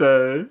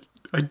that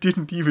I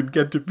didn't even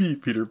get to be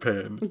Peter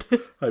Pan.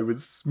 I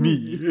was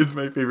me is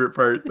my favorite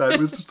part. That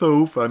was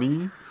so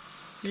funny.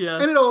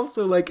 Yeah. And it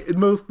also, like, it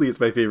mostly is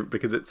my favorite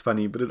because it's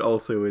funny, but it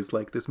also is,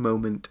 like, this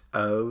moment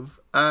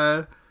of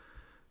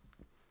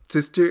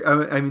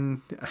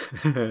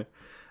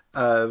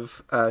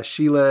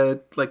Sheila,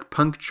 like,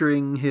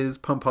 puncturing his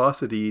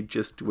pomposity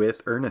just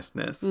with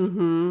earnestness.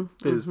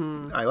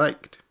 I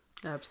liked.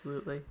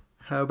 Absolutely.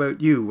 How about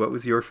you? What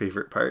was your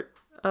favorite part?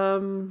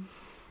 I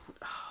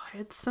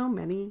had so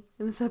many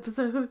in this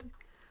episode.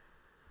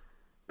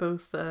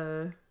 Both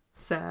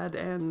sad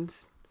and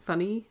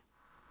funny.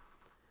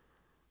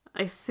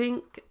 I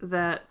think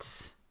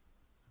that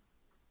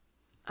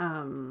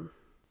the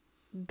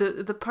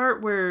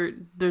part where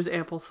there's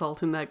ample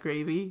salt in that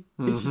gravy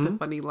is just a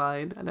funny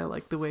line, and I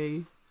like the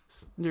way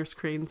Nurse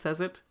Crane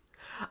says it.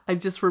 I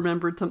just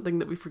remembered something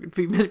that we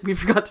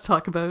forgot to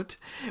talk about,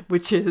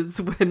 which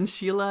is when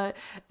Sheila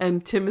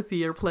and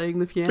Timothy are playing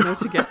the piano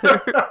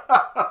together.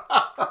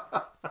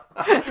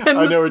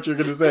 I know what you're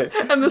going to say.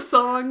 And the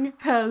song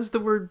has the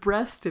word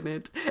breast in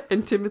it,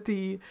 and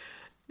Timothy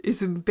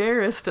is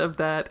embarrassed of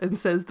that and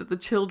says that the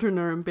children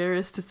are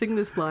embarrassed to sing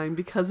this line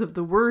because of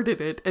the word in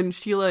it, and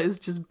Sheila is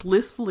just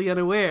blissfully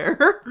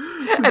unaware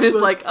and is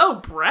like, oh,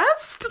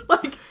 breast?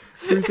 Like...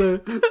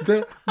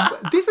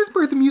 This is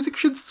where the music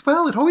should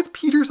swell. It always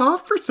peters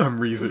off for some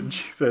reason,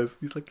 she says.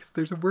 He's like,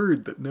 there's a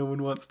word that no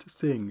one wants to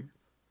sing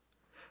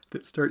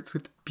that starts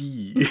with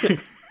B.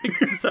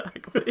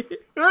 Exactly.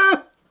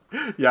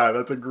 Yeah,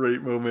 that's a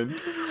great moment.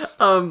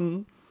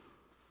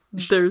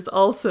 There's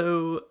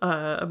also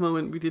a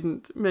moment we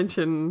didn't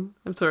mention.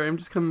 I'm sorry, I'm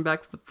just coming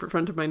back to the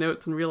front of my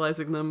notes and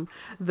realizing them.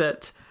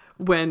 That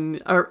when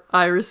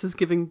Iris is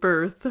giving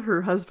birth,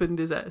 her husband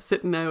is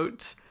sitting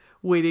out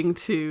waiting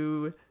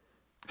for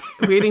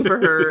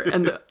her,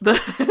 and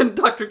and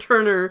Dr.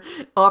 Turner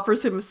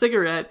offers him a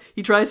cigarette.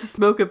 He tries to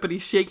smoke it, but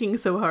he's shaking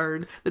so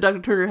hard that Dr.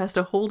 Turner has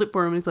to hold it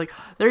for him, and he's like,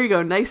 there you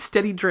go, nice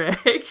steady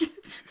drag.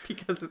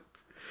 Because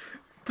it's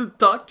the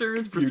doctor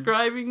is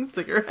prescribing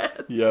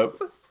cigarettes. Yep.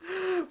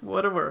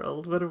 What a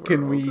world.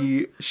 Can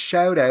we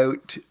shout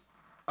out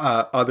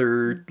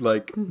other,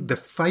 like, the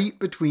fight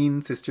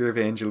between Sister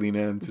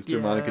Evangelina and Sister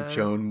Monica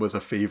Joan was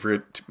a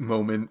favorite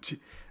moment.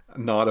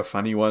 Not a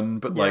funny one,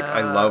 but like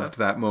I loved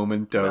that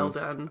moment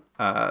of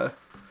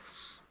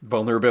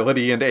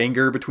vulnerability and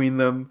anger between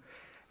them,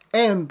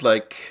 and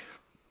like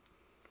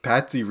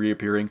Patsy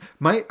reappearing.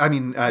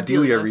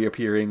 Delia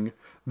reappearing.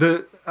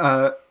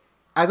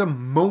 As a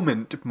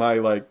moment, my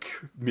like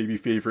maybe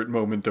favorite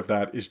moment of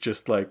that is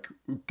just like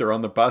they're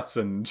on the bus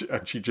and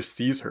she just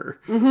sees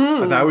her,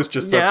 and that was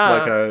just such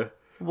like a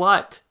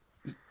what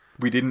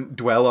we didn't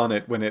dwell on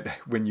it when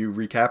you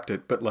recapped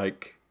it, but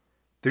like.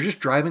 They're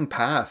just driving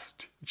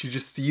past. She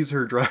just sees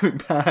her driving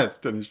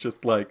past, and it's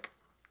just like,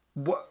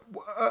 what?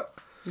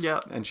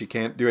 Yeah. And she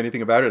can't do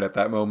anything about it at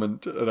that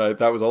moment. And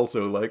that was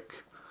also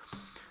like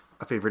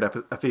a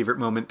favorite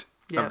moment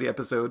of the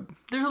episode.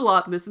 There's a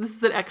lot in this. This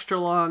is an extra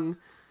long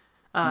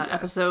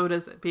episode,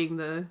 as being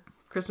the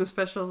Christmas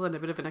special, and a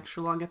bit of an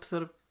extra long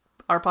episode of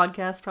our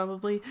podcast,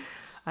 probably.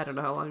 I don't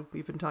know how long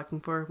we've been talking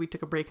for. We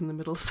took a break in the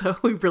middle, so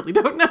we really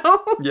don't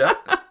know. Yeah.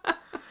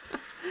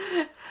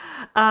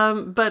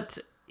 But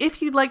if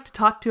you'd like to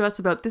talk to us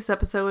about this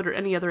episode or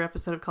any other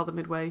episode of Call the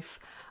Midwife,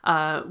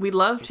 we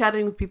love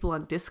chatting with people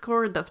on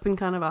Discord. That's been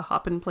kind of a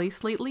hop in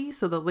place lately,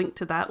 so the link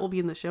to that will be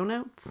in the show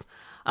notes.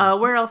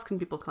 Where else can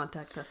people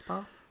contact us,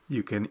 Paul?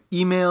 You can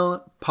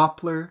email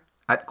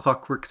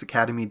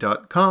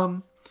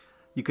poplar@clockworksacademy.com.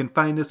 You can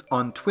find us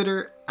on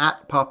Twitter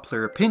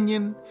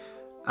 @poplaropinion.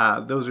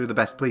 Those are the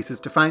best places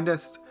to find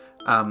us.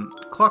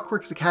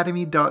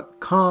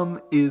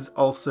 Clockworksacademy.com is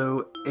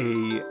also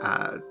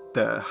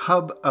the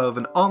hub of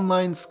an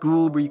online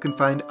school where you can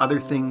find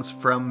other things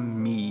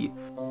from me.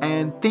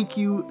 And thank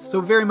you so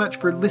very much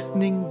for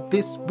listening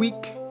this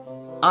week.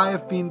 I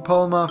have been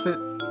Paul Moffat.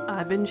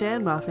 I've been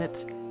Jan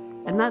Moffat.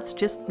 And that's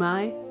just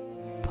my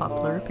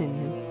popular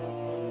opinion.